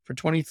 for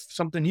 20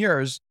 something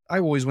years, I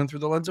always went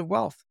through the lens of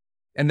wealth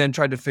and then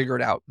tried to figure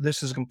it out.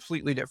 This is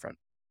completely different.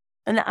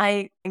 And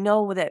I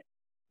know that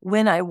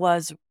when I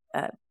was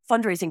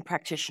fundraising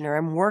practitioner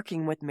and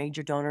working with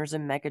major donors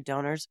and mega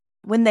donors,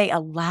 when they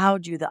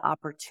allowed you the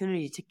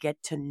opportunity to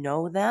get to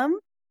know them,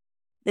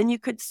 then you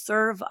could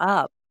serve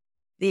up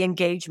the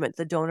engagement,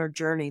 the donor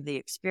journey, the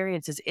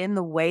experiences in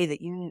the way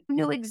that you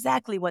knew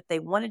exactly what they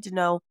wanted to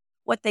know,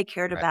 what they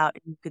cared about,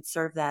 and you could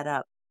serve that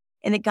up.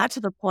 And it got to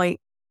the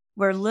point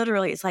where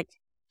literally it's like,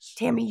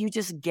 Tammy, you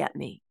just get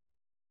me,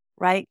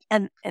 right?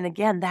 And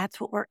again, that's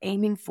what we're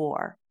aiming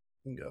for.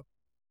 Bingo.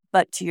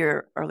 But to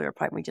your earlier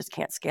point, we just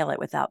can't scale it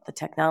without the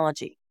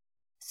technology.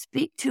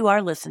 Speak to our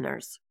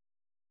listeners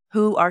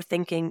who are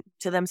thinking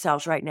to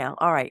themselves right now,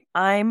 all right,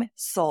 I'm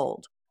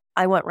sold.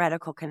 I want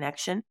radical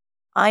connection.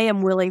 I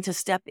am willing to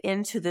step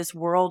into this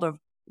world of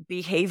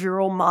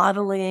behavioral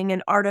modeling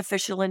and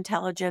artificial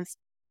intelligence.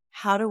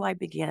 How do I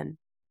begin?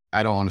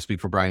 I don't want to speak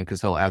for Brian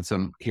because he'll add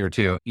some here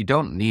too. You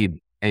don't need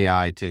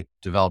AI to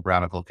develop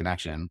radical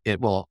connection.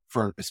 It will,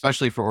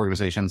 especially for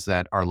organizations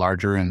that are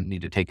larger and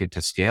need to take it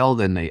to scale,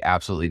 then they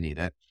absolutely need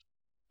it.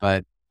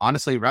 But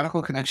honestly,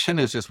 radical connection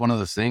is just one of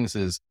those things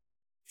is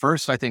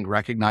first, I think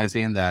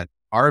recognizing that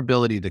our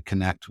ability to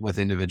connect with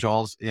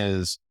individuals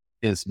is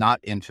not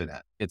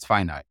infinite. It's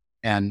finite.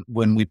 And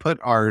when we put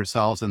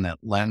ourselves in that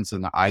lens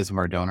in the eyes of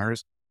our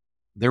donors,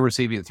 they're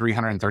receiving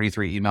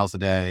 333 emails a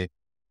day.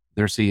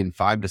 They're seeing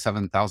 5,000 to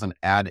 7,000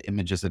 ad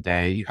images a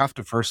day. You have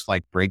to first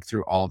break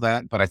through all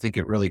that. But I think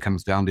it really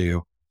comes down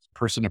to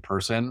person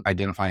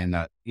identifying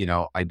that,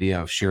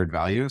 idea of shared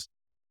values.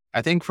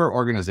 I think for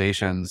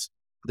organizations,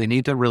 they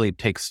need to really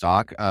take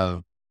stock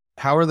of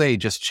how are they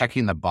just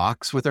checking the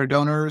box with their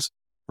donors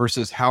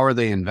versus how are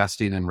they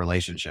investing in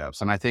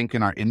relationships? And I think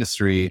in our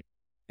industry,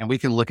 and we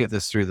can look at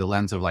this through the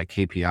lens of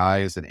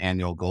KPIs and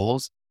annual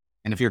goals.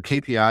 And if your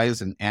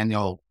KPIs and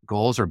annual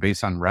goals are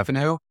based on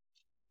revenue,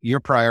 you're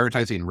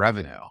prioritizing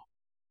revenue,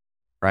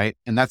 right?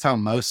 And that's how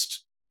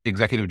most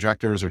executive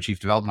directors or chief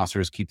development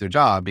officers keep their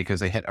job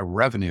because they hit a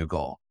revenue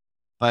goal.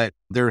 But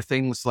there are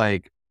things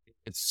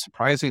it's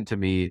surprising to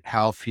me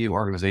how few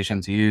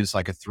organizations use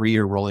a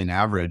 3-year rolling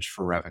average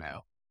for revenue,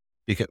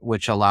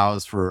 which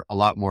allows for a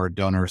lot more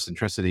donor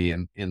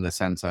centricity in the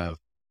sense of,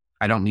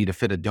 I don't need to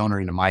fit a donor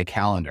into my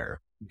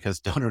calendar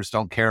because donors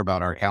don't care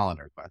about our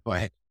calendar, by the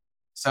way.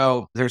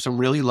 So there's some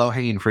really low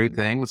hanging fruit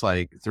things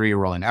like 3-year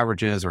rolling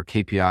averages or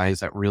KPIs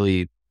that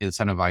really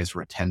incentivize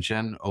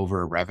retention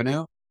over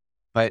revenue.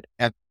 But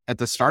at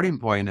the starting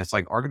point, it's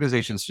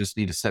organizations just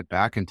need to sit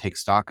back and take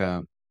stock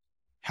of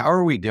how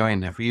are we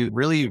doing? If we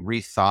really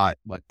rethought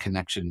what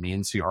connection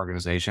means to your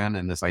organization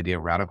and this idea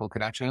of radical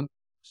connection,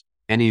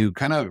 and you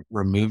kind of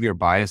remove your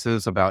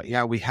biases about,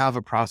 we have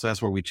a process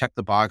where we check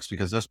the box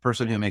because this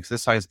person who makes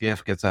this size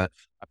gift gets a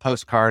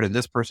postcard and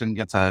this person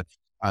gets a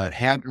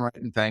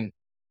handwritten thing.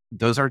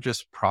 Those are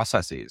just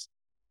processes.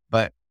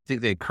 But I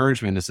think the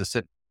encouragement is to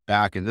sit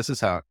back. And this is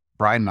how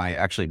Brian and I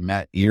actually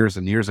met years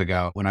and years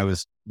ago when I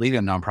was leading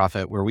a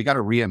nonprofit where we got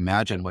to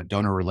reimagine what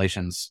donor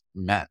relations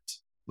meant.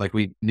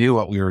 We knew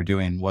what we were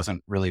doing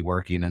wasn't really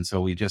working. And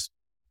so we just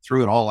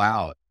threw it all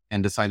out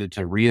and decided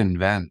to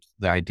reinvent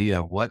the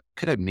idea of what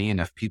could it mean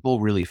if people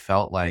really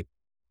felt like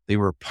they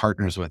were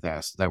partners with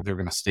us, that they're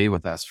going to stay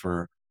with us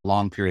for a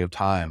long period of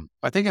time.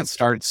 I think it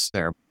starts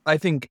there. I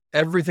think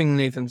everything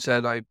Nathan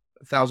said, I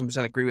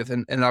 1,000% agree with.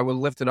 And I will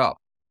lift it up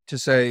to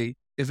say,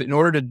 if in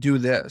order to do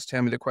this,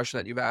 Tammy, the question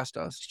that you've asked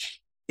us,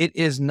 it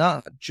is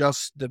not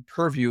just the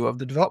purview of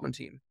the development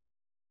team.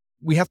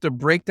 We have to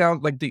break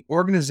down, the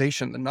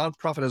organization, the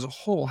nonprofit as a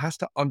whole has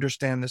to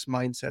understand this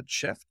mindset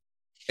shift.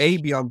 A,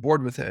 be on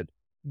board with it.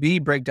 B,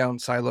 break down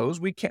silos.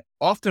 We can't,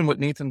 often what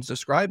Nathan's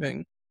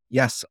describing,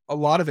 yes, a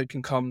lot of it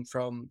can come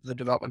from the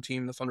development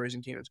team, the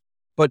fundraising teams,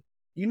 but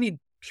you need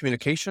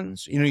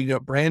communications, you need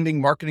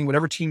branding, marketing,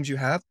 whatever teams you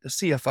have. The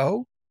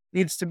CFO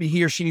needs to be,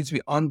 he or she needs to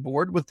be on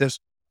board with this.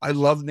 I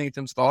love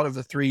Nathan's thought of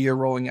the 3-year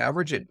rolling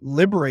average. It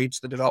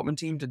liberates the development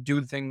team to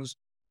do things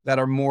that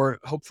are more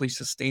hopefully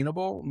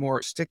sustainable,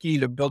 more sticky,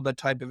 to build that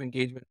type of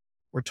engagement.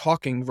 We're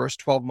talking versus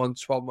 12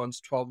 months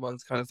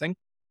kind of thing.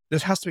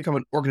 This has to become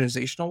an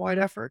organizational wide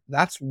effort.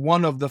 That's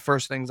one of the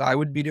first things I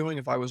would be doing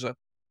if I was a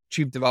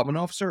chief development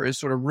officer, is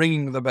sort of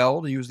ringing the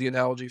bell, to use the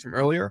analogy from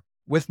earlier,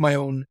 with my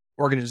own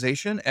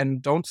organization. And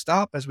don't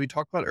stop, as we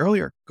talked about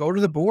earlier, go to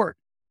the board.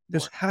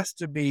 This has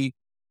to be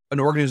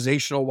an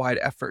organizational wide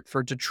effort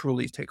for it to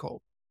truly take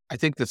hold. I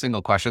think the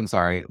single question,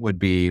 would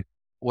be,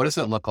 what does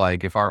it look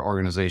like if our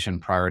organization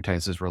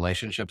prioritizes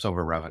relationships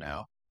over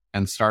revenue,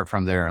 and start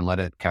from there and let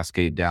it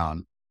cascade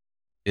down?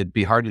 It'd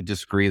be hard to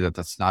disagree that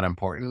that's not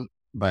important,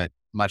 but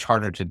much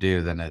harder to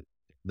do than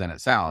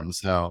it sounds.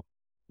 So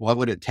what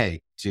would it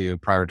take to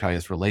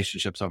prioritize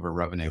relationships over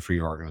revenue for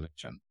your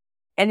organization?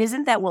 And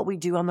isn't that what we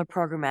do on the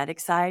programmatic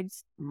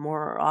sides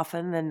more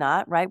often than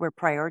not, right? We're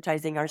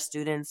prioritizing our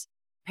students,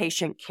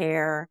 patient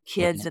care,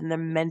 kids, and the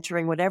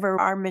mentoring, whatever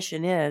our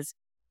mission is.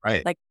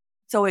 Right.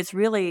 So it's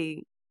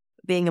really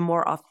being a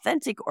more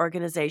authentic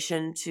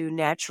organization to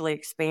naturally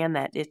expand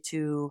that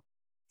into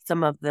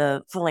some of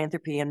the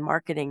philanthropy and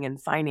marketing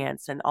and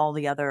finance and all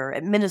the other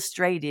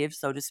administrative,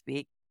 so to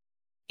speak,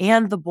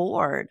 and the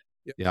board.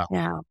 Yeah.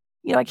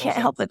 I can't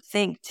help but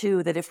think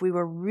too, that if we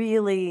were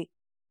really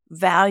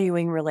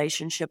valuing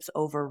relationships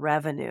over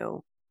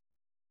revenue,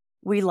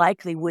 we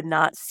likely would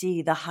not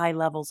see the high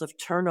levels of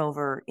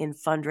turnover in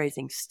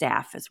fundraising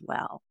staff as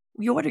well.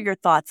 What are your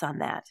thoughts on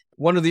that?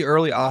 One of the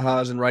early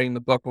ahas in writing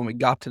the book when we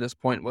got to this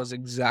point was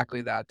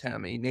exactly that,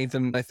 Tammy.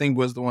 Nathan, I think,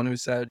 was the one who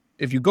said,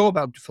 if you go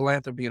about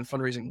philanthropy and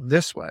fundraising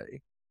this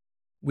way,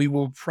 we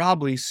will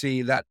probably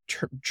see that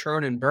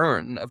churn and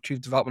burn of chief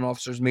development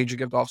officers, major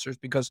gift officers,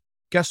 because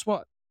guess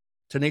what?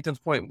 To Nathan's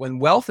point, when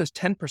wealth is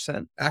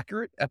 10%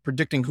 accurate at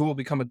predicting who will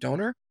become a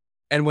donor,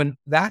 and when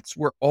that's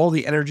where all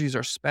the energies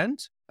are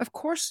spent, of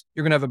course,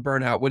 you're going to have a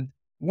burnout. When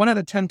 1 out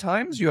of 10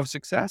 times you have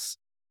success,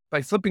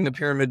 by flipping the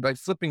pyramid, by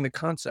flipping the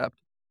concept,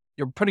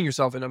 you're putting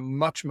yourself in a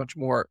much, much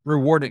more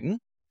rewarding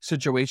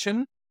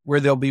situation where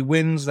there'll be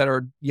wins that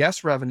are,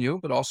 yes, revenue,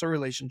 but also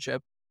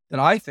relationship, that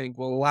I think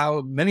will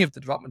allow many of the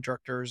development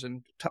directors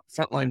and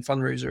frontline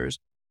fundraisers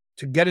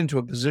to get into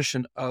a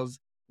position of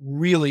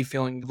really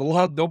feeling the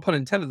love, no pun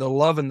intended, the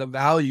love and the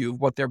value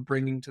of what they're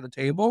bringing to the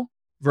table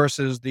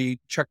versus the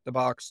check the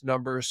box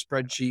numbers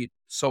spreadsheet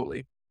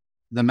solely.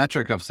 The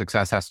metric of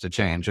success has to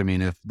change. I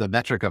mean, if the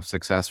metric of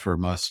success for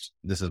most,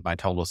 this is my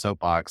total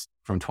soapbox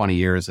from 20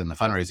 years in the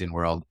fundraising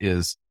world,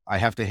 is I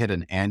have to hit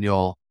an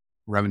annual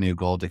revenue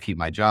goal to keep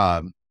my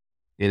job.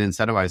 It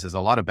incentivizes a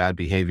lot of bad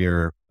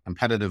behavior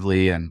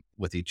competitively and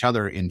with each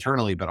other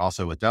internally, but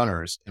also with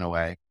donors in a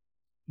way,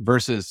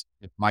 versus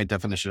if my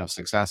definition of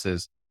success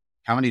is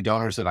how many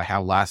donors did I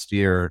have last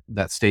year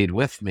that stayed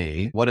with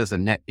me? What is the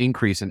net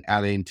increase in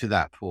adding to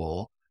that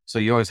pool? So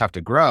you always have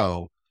to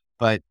grow,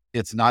 but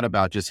it's not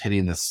about just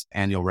hitting this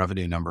annual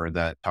revenue number.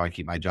 That's how I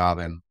keep my job.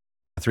 And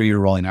 3-year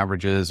rolling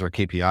averages or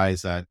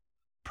KPIs that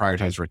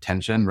prioritize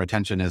retention.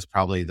 Retention is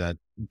probably the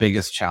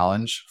biggest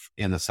challenge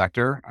in the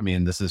sector. I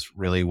mean, this is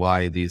really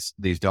why these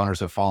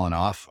donors have fallen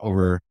off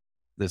over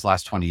this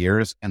last 20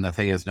 years. And the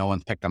thing is, no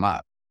one's picked them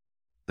up.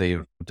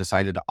 They've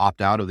decided to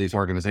opt out of these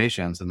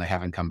organizations and they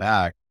haven't come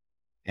back.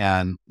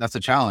 And that's a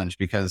challenge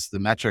because the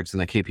metrics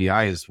and the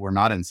KPIs were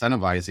not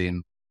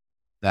incentivizing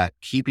that.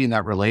 Keeping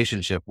that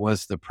relationship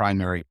was the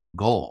primary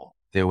goal.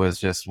 It was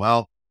just,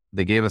 well,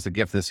 they gave us a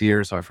gift this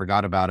year, so I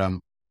forgot about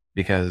them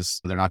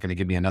because they're not going to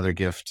give me another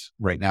gift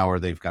right now, or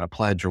they've got a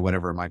pledge or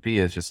whatever it might be.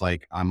 It's just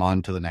like, I'm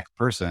on to the next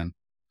person.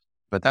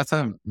 But that's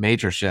a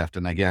major shift.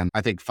 And again,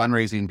 I think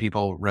fundraising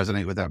people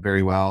resonate with that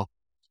very well.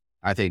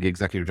 I think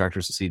executive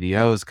directors and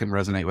CDOs can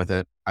resonate with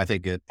it. I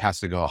think it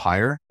has to go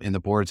higher, and the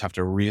boards have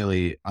to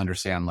really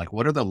understand, like,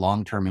 what are the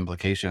long-term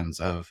implications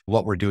of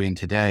what we're doing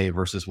today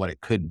versus what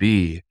it could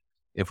be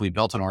if we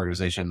built an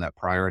organization that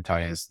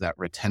prioritized that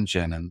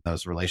retention and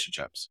those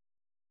relationships.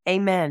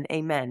 Amen.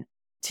 Amen.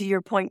 To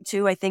your point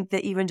too, I think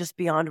that even just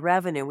beyond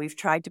revenue, we've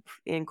tried to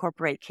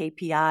incorporate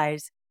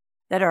KPIs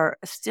that are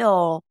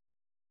still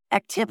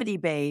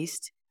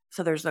activity-based.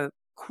 So there's a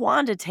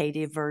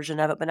quantitative version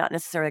of it, but not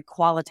necessarily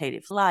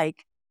qualitative,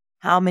 like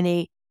how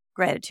many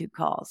gratitude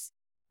calls,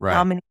 Right.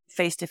 how many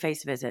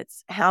face-to-face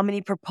visits, how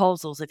many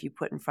proposals have you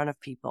put in front of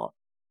people.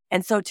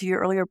 And so to your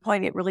earlier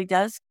point, it really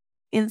does,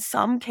 in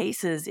some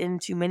cases, in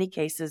too many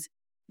cases,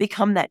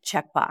 become that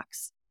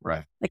checkbox.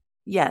 Right. Like,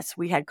 yes,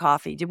 we had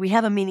coffee. Did we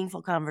have a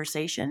meaningful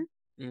conversation?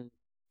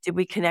 Did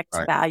we connect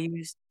Right.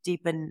 values,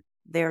 deepen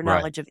their Right.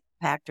 knowledge of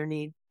impact or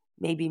need?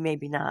 Maybe,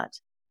 maybe not.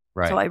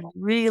 Right. So I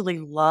really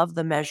love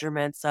the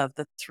measurements of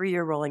the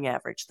 3-year rolling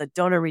average, the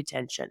donor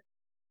retention,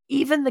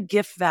 even the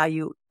gift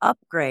value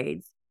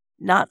upgrades,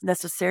 not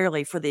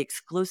necessarily for the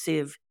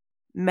exclusive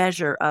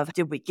measure of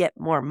did we get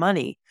more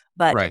money,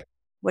 but Right.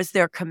 was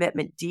their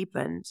commitment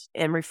deepened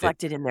and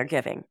reflected in their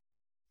giving?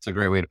 It's a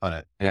great way to put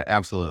it. Yeah,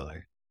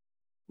 absolutely.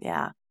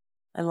 Yeah,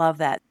 I love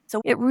that.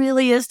 So it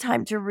really is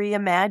time to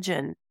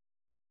reimagine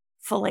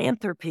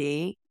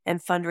philanthropy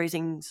and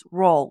fundraising's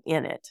role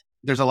in it.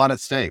 There's a lot at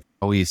stake.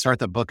 We start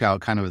the book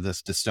out kind of with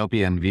this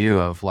dystopian view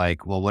of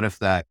like, well, what if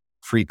that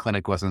free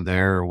clinic wasn't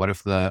there? Or what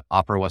if the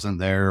opera wasn't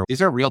there?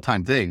 These are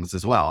real-time things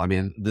as well. I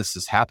mean, this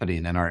is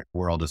happening in our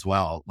world as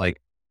well.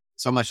 Like,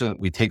 so much that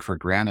we take for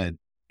granted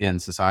in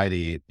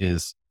society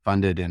is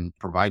funded and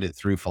provided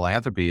through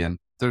philanthropy. And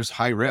there's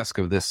high risk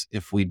of this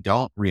if we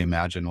don't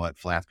reimagine what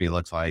philanthropy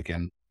looks like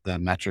and the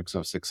metrics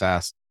of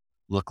success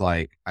look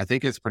like. I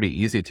think it's pretty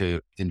easy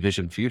to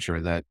envision future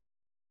that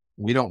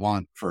we don't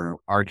want for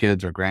our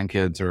kids or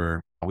grandkids, or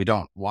we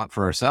don't want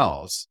for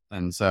ourselves.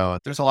 And so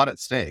there's a lot at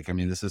stake. I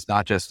mean, this is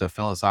not just a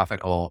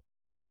philosophical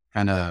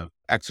kind of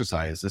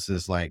exercise. This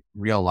is like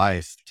real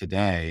life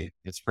today.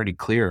 It's pretty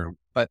clear.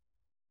 But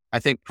I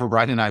think for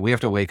Brian and I, we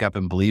have to wake up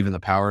and believe in the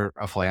power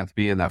of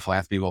philanthropy and that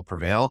philanthropy will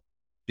prevail,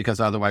 because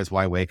otherwise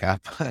why wake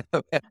up?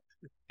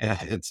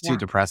 It's too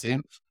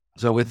depressing.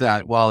 So with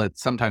that, while it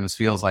sometimes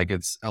feels like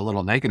it's a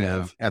little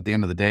negative, at the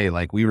end of the day,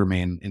 like, we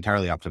remain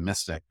entirely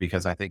optimistic,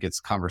 because I think it's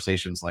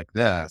conversations like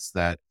this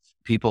that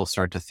people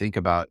start to think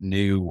about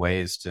new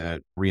ways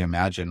to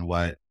reimagine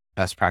what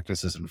best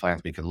practices in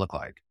philanthropy can look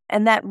like.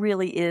 And that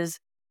really is,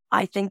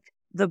 I think,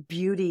 the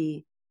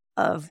beauty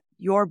of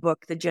your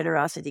book, The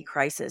Generosity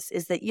Crisis,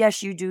 is that,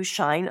 yes, you do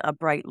shine a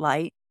bright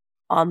light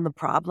on the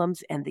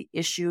problems and the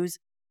issues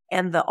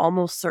and the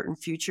almost certain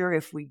future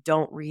if we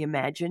don't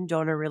reimagine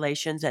donor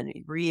relations and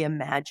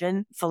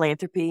reimagine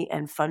philanthropy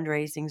and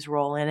fundraising's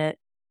role in it.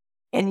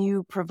 And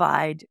you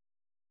provide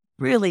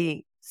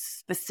really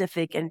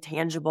specific and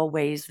tangible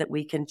ways that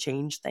we can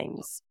change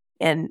things.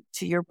 And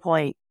to your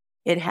point,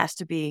 it has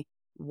to be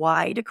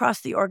wide across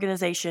the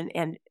organization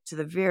and to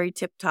the very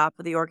tip top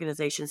of the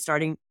organization,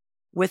 starting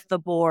with the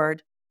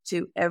board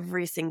to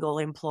every single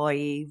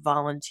employee,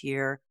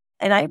 volunteer.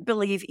 And I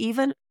believe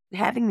even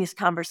having this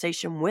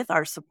conversation with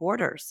our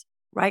supporters,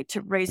 right,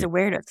 to raise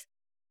awareness.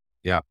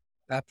 Yeah,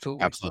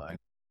 Absolutely. absolutely.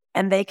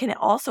 And they can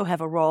also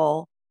have a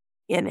role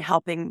in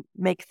helping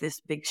make this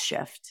big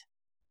shift.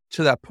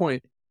 To that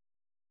point,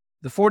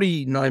 the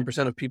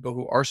 49% of people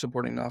who are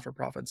supporting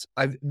not-for-profits,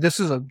 this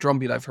is a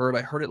drumbeat I've heard.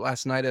 I heard it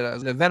last night at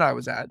an event I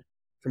was at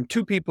from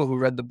two people who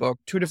read the book,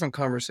 two different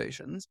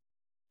conversations,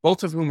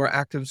 both of whom were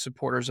active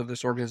supporters of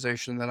this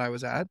organization that I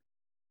was at.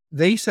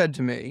 They said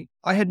to me,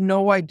 I had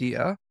no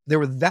idea there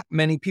were that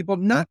many people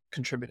not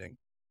contributing.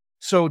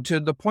 So to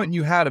the point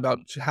you had about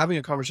having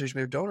a conversation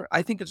with your donor,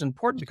 I think it's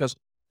important because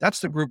that's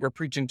the group we're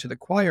preaching to the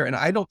choir. And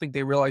I don't think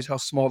they realize how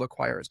small the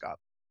choir has got.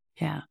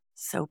 Yeah,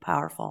 so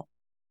powerful.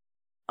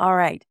 All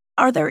right.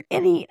 Are there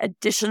any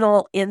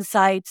additional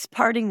insights,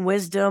 parting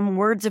wisdom,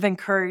 words of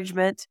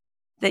encouragement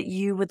that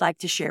you would like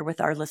to share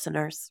with our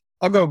listeners?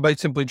 I'll go by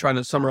simply trying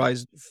to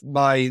summarize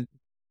my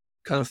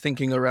kind of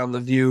thinking around the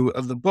view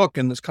of the book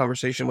in this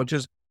conversation, which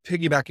is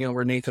piggybacking on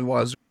where Nathan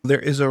was. There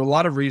is a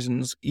lot of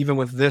reasons, even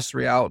with this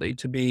reality,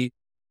 to be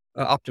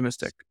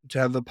optimistic, to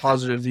have the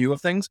positive view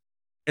of things.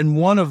 And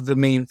one of the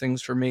main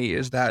things for me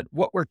is that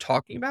what we're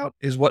talking about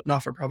is what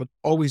not-for-profit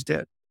always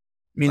did,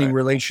 meaning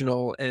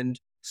relational and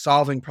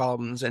solving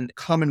problems and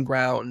common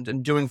ground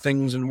and doing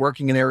things and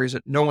working in areas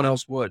that no one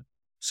else would.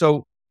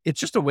 So it's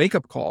just a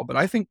wake-up call. But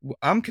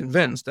I'm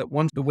convinced that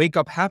once the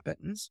wake-up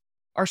happens,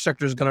 our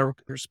sector is going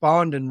to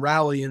respond and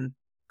rally and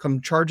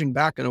come charging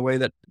back in a way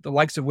that the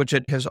likes of which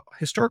it has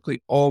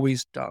historically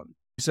always done.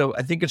 So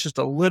I think it's just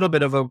a little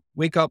bit of a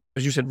wake-up,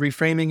 as you said,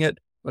 reframing it.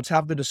 Let's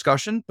have the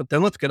discussion, but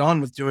then let's get on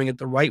with doing it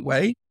the right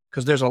way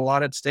because there's a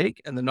lot at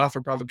stake and the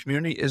not-for-profit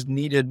community is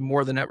needed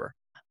more than ever.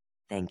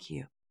 Thank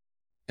you.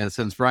 And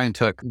since Brian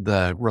took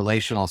the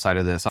relational side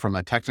of this, from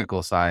a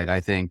technical side, I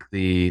think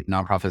the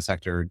nonprofit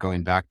sector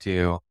going back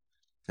to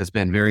has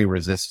been very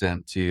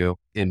resistant to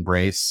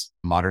embrace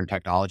modern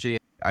technology.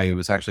 I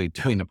was actually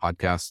doing a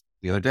podcast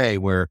the other day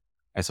where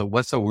I said,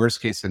 what's the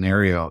worst case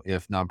scenario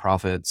if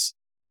nonprofits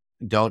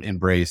don't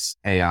embrace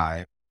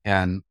AI?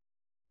 And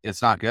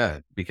it's not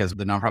good because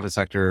the nonprofit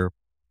sector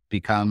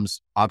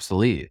becomes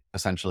obsolete,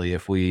 essentially,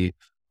 if we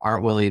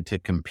aren't willing to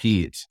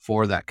compete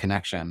for that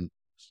connection.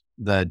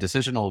 The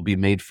decision will be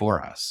made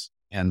for us.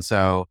 And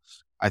so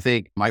I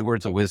think my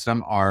words of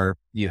wisdom are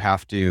you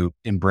have to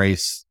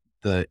embrace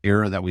the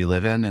era that we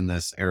live in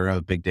this era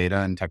of big data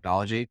and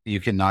technology. You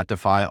cannot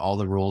defy all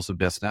the rules of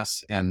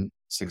business and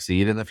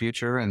succeed in the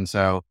future. And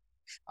so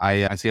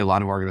I see a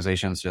lot of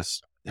organizations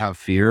just have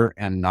fear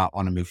and not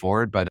want to move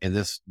forward. But in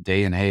this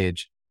day and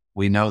age,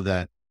 we know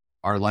that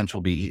our lunch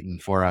will be eaten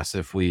for us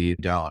if we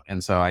don't.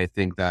 And so I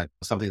think that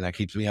something that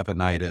keeps me up at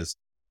night is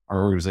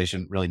our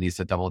organization really needs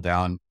to double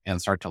down and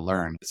start to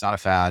learn. It's not a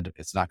fad.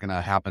 It's not going to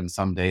happen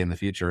someday in the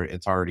future.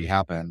 It's already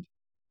happened.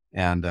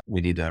 And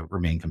we need to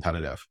remain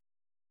competitive.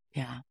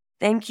 Yeah.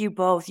 Thank you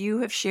both. You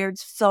have shared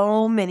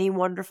so many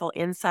wonderful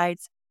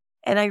insights.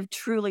 And I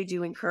truly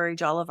do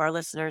encourage all of our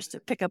listeners to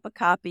pick up a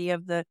copy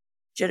of The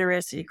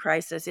Generosity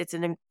Crisis. It's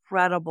an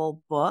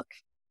incredible book.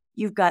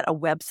 You've got a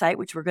website,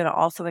 which we're going to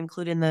also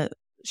include in the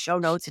show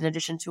notes, in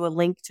addition to a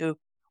link to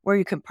where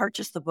you can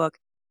purchase the book.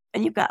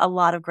 And you've got a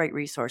lot of great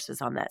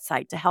resources on that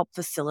site to help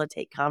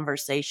facilitate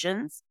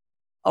conversations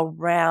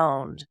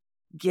around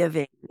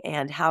giving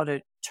and how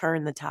to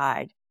turn the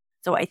tide.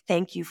 So I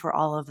thank you for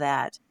all of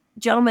that.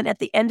 Gentlemen, at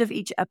the end of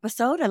each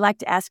episode, I like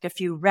to ask a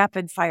few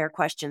rapid fire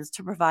questions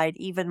to provide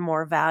even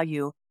more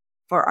value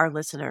for our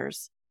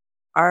listeners.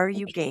 Are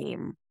you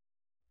game?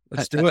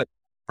 Let's do it.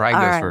 Brian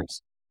goes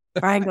first.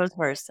 Brian goes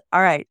first.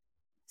 All right.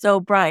 So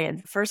Brian,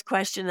 first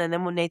question, and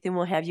then Nathan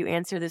will have you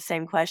answer the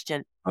same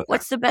question. Okay.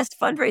 What's the best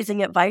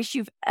fundraising advice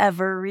you've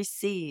ever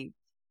received?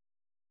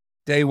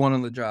 Day one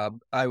on the job,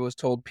 I was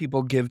told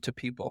people give to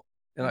people,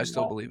 and I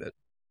still believe it.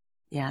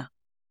 Yeah.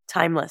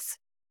 Timeless.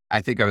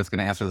 I think I was going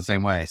to answer the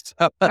same way. First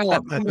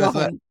What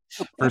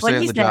day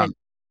on he the job.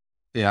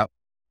 said.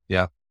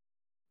 Yeah.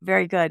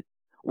 Very good.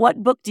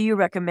 What book do you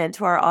recommend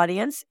to our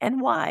audience and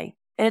why?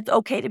 And it's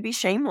okay to be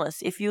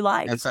shameless if you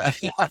like.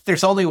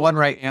 There's only one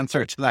right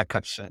answer to that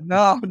question.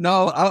 No,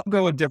 I'll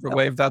go a different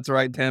way if that's all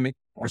right, Tammy.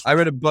 I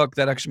read a book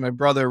that actually my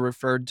brother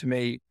referred to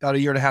me about a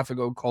year and a half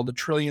ago called The $1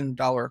 Trillion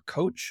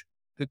Coach.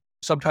 The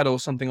subtitle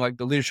is something like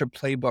The Leadership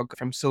Playbook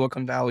from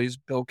Silicon Valley's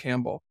Bill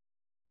Campbell.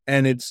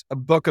 And it's a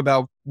book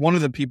about one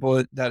of the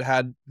people that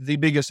had the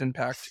biggest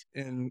impact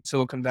in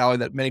Silicon Valley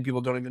that many people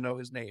don't even know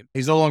his name.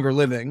 He's no longer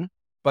living.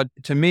 But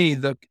to me,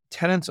 the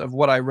tenets of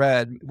what I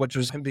read, which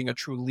was him being a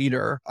true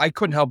leader, I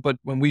couldn't help but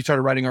when we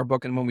started writing our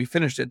book and when we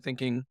finished it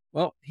thinking,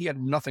 well, he had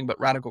nothing but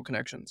radical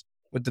connections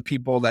with the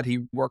people that he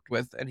worked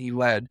with and he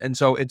led. And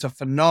so it's a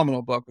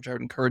phenomenal book, which I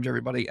would encourage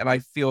everybody. And I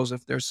feel as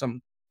if there's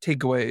some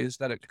takeaways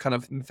that it kind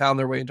of found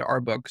their way into our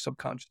book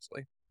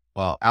subconsciously.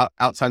 Well,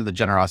 outside of The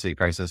Generosity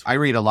Crisis, I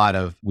read a lot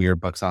of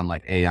weird books on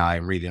like AI.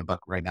 I'm reading a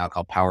book right now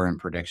called Power and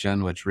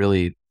Prediction, which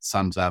really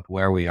sums up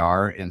where we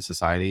are in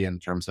society in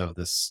terms of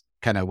this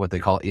kind of what they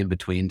call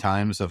in-between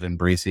times of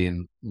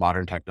embracing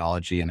modern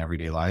technology in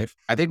everyday life.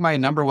 I think my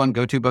number one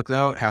go-to book,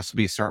 though, has to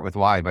be Start With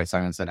Why by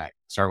Simon Sinek.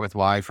 Start With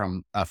Why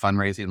from a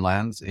fundraising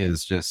lens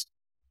is just,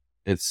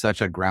 it's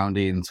such a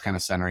grounding, kind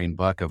of centering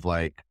book of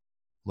like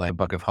a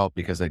book of hope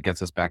because it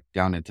gets us back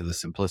down into the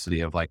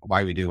simplicity of like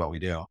why we do what we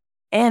do.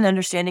 And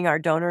understanding our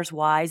donors'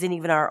 whys and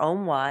even our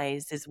own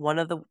whys is one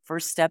of the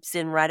first steps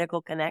in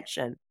radical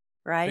connection,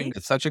 I right? think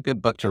it's such a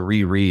good book to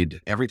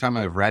reread. Every time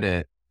I've read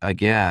it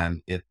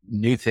again,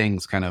 new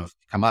things kind of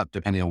come up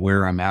depending on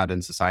where I'm at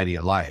in society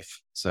and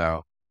life.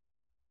 So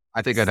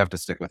I think I'd have to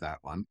stick with that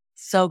one.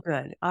 So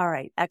good. All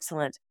right.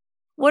 Excellent.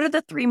 What are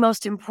the 3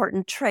 most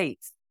important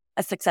traits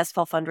a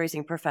successful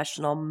fundraising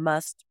professional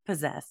must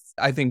possess?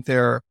 I think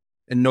they're,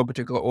 in no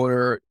particular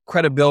order,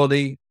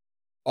 credibility,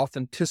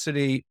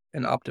 authenticity,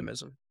 and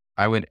optimism.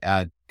 I would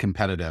add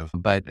competitive,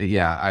 but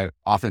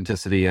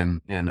authenticity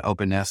and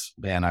openness.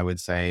 And I would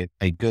say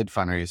a good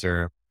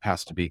fundraiser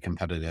has to be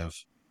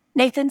competitive.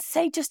 Nathan,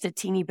 say just a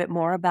teeny bit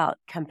more about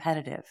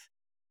competitive.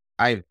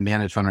 I've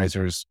managed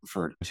fundraisers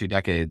for 2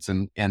 decades,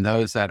 and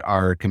those that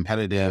are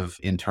competitive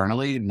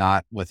internally,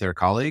 not with their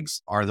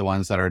colleagues, are the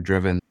ones that are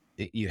driven.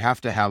 You have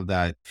to have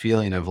that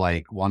feeling of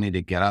like wanting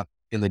to get up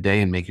in the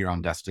day and make your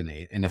own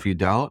destiny. And if you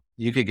don't,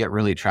 you could get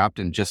really trapped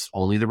in just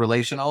only the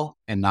relational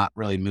and not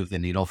really move the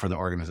needle for the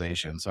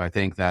organization. So I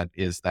think that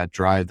is that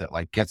drive that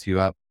like gets you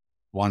up,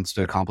 wants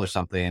to accomplish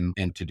something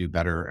and to do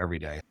better every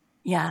day.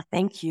 Yeah,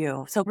 thank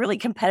you. So really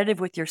competitive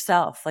with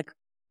yourself. Like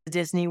the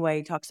Disney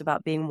way talks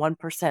about being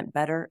 1%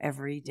 better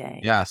every day.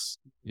 Yes.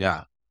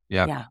 Yeah.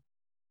 Yeah.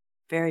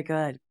 Very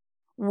good.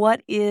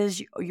 What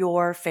is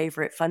your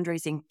favorite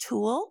fundraising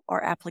tool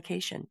or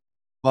application?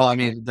 Well, I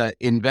mean, the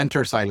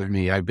inventor side of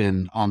me, I've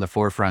been on the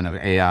forefront of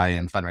AI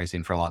and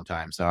fundraising for a long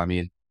time. So, I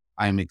mean,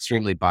 I'm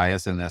extremely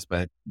biased in this,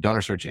 but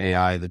DonorSearch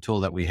AI, the tool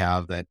that we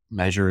have that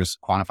measures,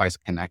 quantifies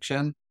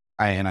connection,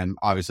 and I'm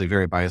obviously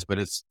very biased, but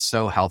it's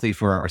so healthy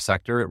for our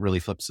sector. It really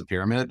flips the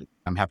pyramid.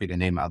 I'm happy to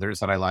name others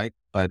that I like,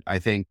 but I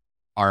think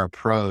our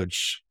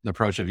approach, the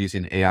approach of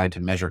using AI to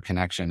measure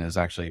connection is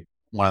actually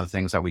one of the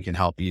things that we can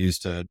help use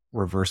to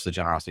reverse the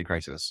generosity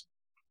crisis.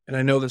 And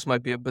I know this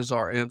might be a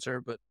bizarre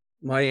answer, but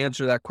my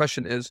answer to that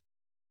question is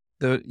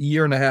the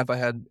year and a half I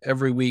had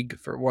every week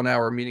for 1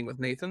 hour meeting with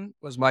Nathan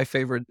was my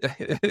favorite,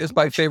 is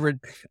my favorite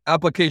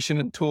application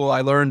and tool.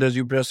 I learned, as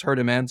you just heard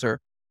him answer,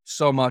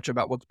 so much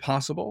about what's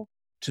possible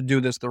to do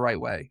this the right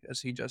way,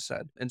 as he just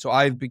said. And so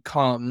I've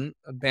become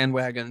a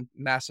bandwagon,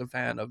 massive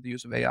fan of the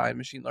use of AI and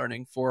machine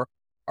learning for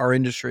our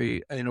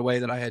industry in a way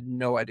that I had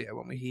no idea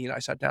when he and I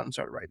sat down and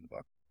started writing the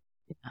book.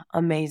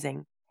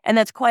 Amazing. And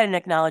that's quite an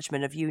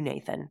acknowledgement of you,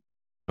 Nathan.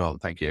 Well,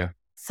 thank you.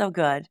 So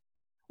good.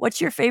 What's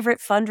your favorite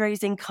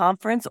fundraising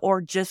conference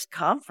or just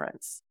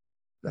conference?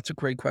 That's a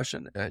great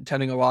question.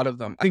 Attending a lot of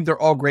them. I think they're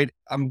all great.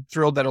 I'm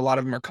thrilled that a lot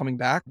of them are coming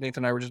back.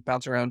 Nathan and I were just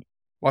bouncing around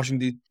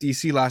Washington,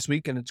 D.C. last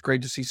week, and it's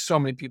great to see so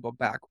many people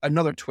back.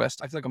 Another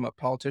twist. I feel like I'm a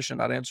politician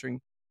not answering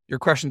your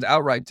questions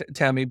outright,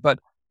 Tammy, but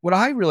what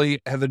I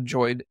really have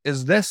enjoyed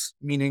is this,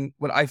 meaning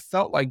what I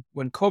felt like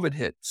when COVID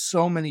hit,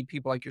 so many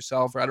people like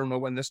yourself, or I don't know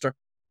when this started,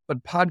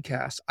 but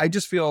podcasts, I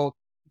just feel,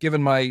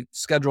 given my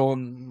schedule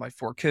and my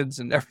 4 kids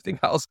and everything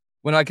else,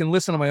 when I can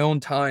listen on my own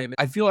time,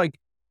 I feel like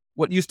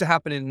what used to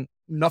happen in,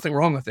 nothing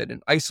wrong with it,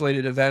 in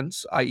isolated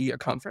events, i.e. a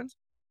conference,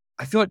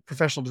 I feel like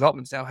professional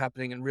development is now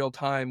happening in real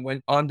time,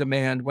 when on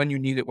demand, when you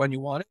need it, when you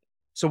want it.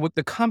 So with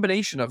the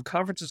combination of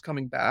conferences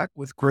coming back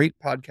with great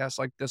podcasts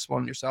like this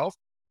one yourself,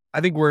 I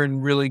think we're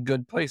in really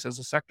good place as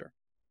a sector.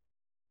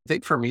 I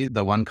think for me,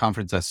 the one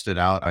conference that stood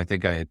out, I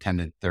think I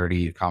attended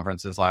 30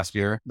 conferences last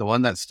year. The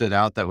one that stood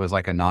out that was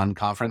like a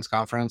non-conference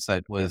conference,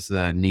 that was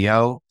the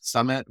NEO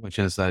Summit, which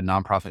is the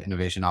Nonprofit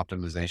Innovation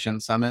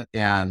Optimization Summit.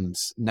 And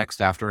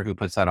Next After, who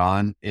puts that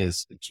on,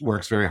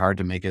 works very hard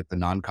to make it the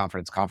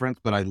non-conference conference.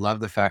 But I love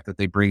the fact that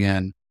they bring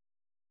in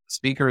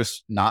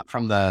speakers not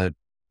from the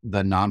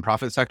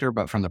nonprofit sector,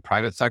 but from the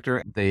private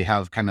sector. They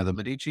have kind of the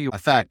Medici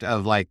effect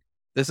of like,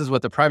 this is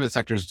what the private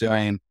sector is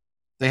doing.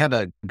 They had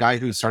a guy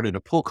who started a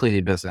pool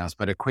cleaning business,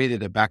 but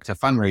equated it back to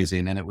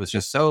fundraising. And it was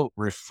just so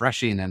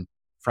refreshing and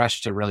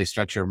fresh to really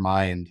stretch your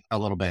mind a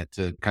little bit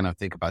to kind of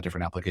think about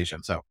different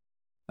applications. So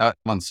that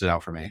one stood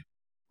out for me.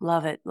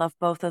 Love it. Love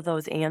both of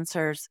those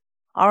answers.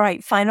 All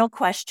right. Final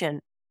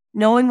question.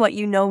 Knowing what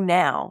you know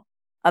now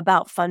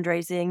about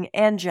fundraising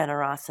and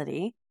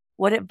generosity,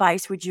 what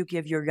advice would you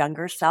give your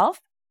younger self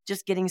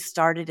just getting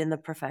started in the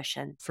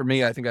profession? For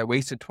me, I think I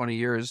wasted 20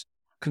 years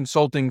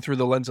consulting through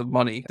the lens of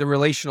money. The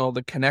relational,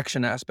 the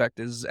connection aspect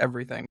is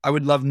everything. I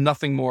would love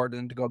nothing more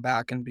than to go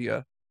back and be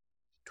a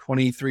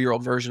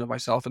 23-year-old version of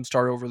myself and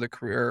start over the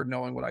career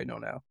knowing what I know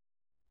now.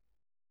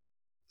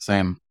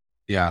 Same.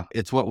 Yeah.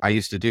 It's what I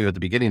used to do at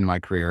the beginning of my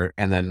career.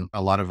 And then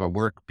a lot of our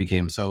work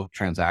became so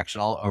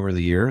transactional over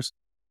the years,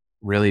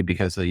 really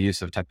because of the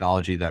use of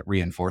technology that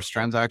reinforced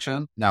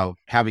transaction. Now,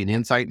 having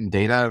insight and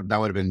data, that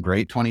would have been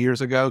great 20 years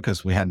ago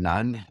because we had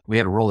none. We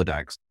had a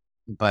Rolodex.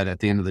 But at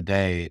the end of the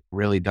day,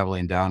 really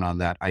doubling down on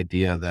that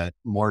idea that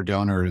more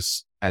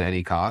donors at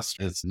any cost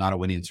is not a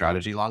winning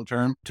strategy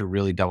long-term, to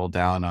really double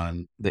down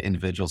on the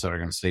individuals that are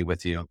going to stay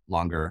with you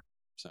longer.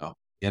 So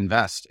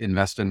invest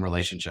in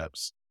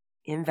relationships.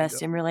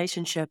 Invest in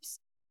relationships.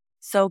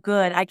 So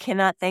good. I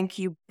cannot thank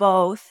you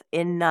both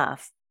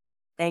enough.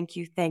 Thank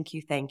you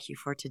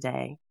for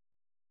today.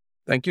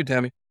 Thank you,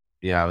 Tammy.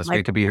 Yeah, it was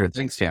great to be here.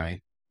 Thanks,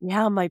 Tammy.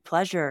 Yeah, my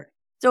pleasure.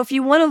 So if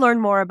you want to learn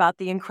more about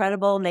the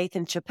incredible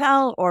Nathan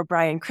Chappell or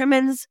Brian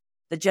Crimmins,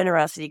 the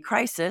Generosity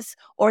Crisis,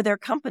 or their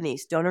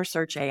companies, Donor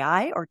Search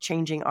AI or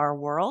Changing Our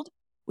World,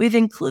 we've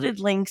included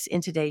links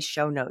in today's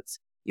show notes.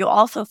 You'll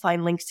also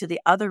find links to the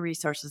other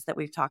resources that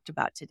we've talked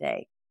about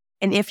today.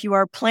 And if you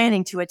are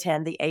planning to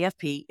attend the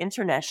AFP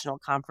International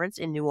Conference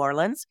in New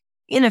Orleans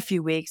in a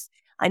few weeks,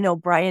 I know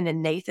Brian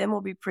and Nathan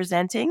will be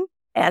presenting,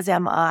 as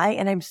am I,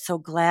 and I'm so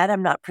glad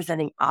I'm not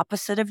presenting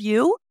opposite of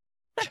you.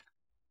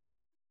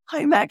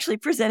 I'm actually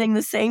presenting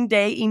the same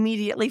day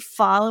immediately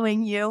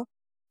following you.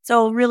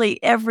 So really,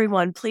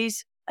 everyone,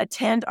 please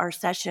attend our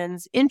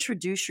sessions,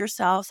 introduce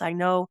yourselves. I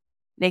know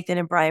Nathan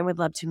and Brian would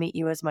love to meet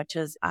you as much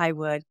as I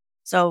would.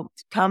 So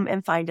come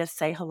and find us,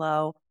 say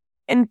hello.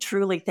 And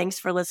truly, thanks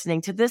for listening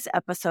to this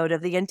episode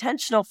of the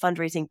Intentional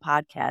Fundraising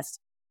Podcast.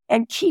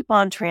 And keep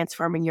on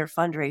transforming your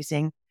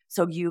fundraising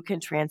so you can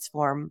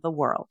transform the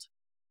world.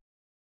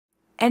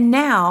 And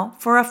now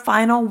for a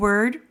final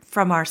word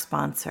from our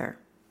sponsor.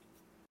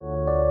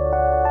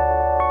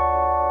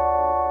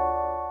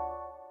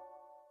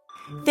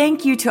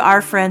 Thank you to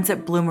our friends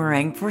at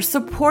Bloomerang for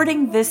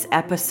supporting this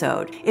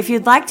episode. If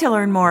you'd like to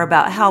learn more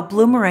about how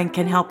Bloomerang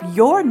can help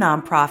your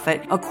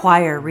nonprofit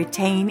acquire,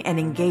 retain, and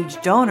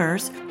engage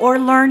donors, or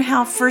learn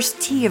how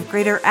First Tee of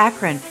Greater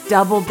Akron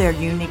doubled their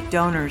unique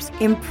donors,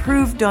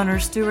 improved donor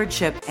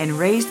stewardship, and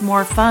raised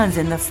more funds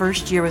in the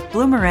first year with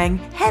Bloomerang,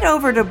 head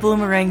over to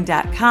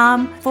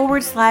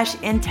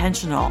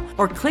bloomerang.com/intentional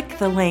or click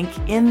the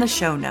link in the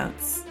show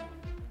notes.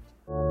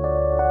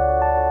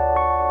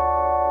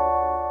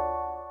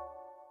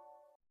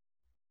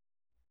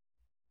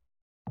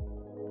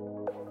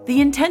 The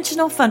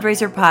Intentional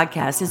Fundraiser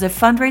Podcast is a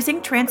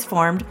Fundraising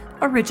Transformed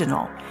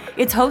original.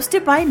 It's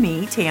hosted by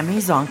me, Tammy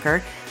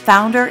Zonker,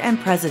 founder and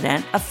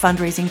president of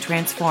Fundraising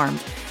Transformed,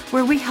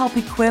 where we help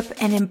equip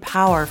and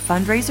empower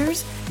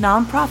fundraisers,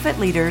 nonprofit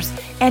leaders,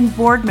 and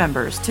board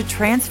members to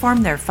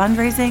transform their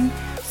fundraising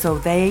so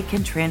they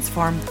can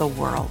transform the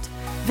world.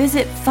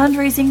 Visit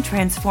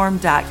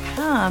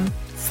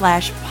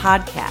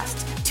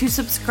fundraisingtransformed.com/podcast to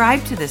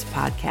subscribe to this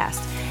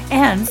podcast.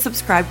 And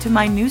subscribe to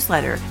my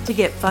newsletter to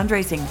get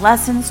fundraising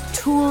lessons,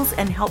 tools,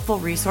 and helpful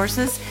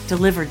resources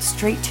delivered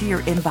straight to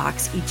your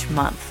inbox each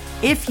month.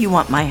 If you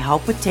want my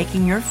help with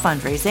taking your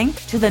fundraising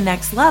to the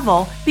next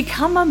level,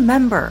 become a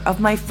member of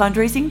my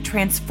Fundraising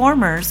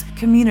Transformers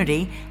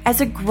community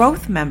as a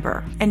growth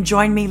member and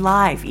join me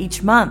live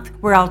each month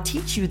where I'll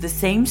teach you the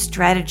same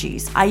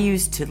strategies I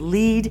use to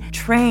lead,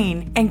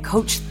 train, and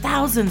coach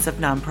thousands of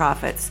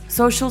nonprofits,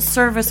 social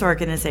service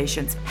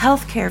organizations,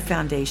 healthcare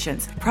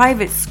foundations,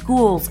 private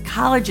schools,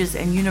 colleges,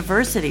 and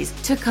universities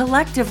to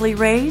collectively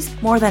raise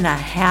more than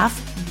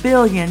 $500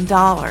 million,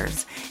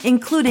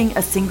 including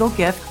a single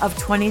gift of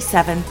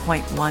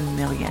 $27.1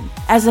 million.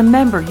 As a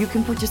member, you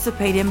can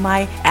participate in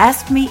my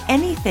Ask Me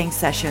Anything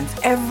sessions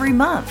every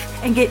month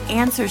and get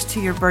answers to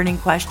your burning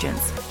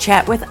questions.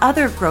 Chat with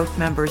other growth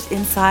members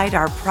inside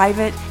our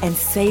private and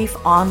safe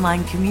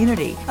online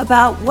community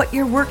about what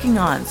you're working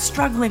on,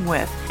 struggling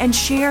with, and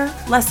share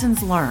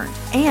lessons learned.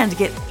 And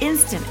get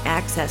instant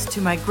access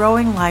to my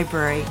growing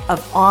library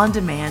of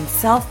on-demand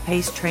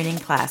self-paced training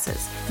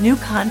classes. New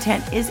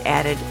content is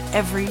added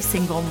every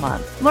single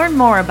month. Learn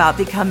more about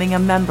becoming a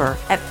member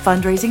at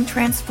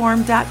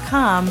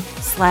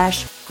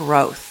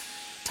fundraisingtransform.com/growth.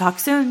 Talk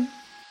soon.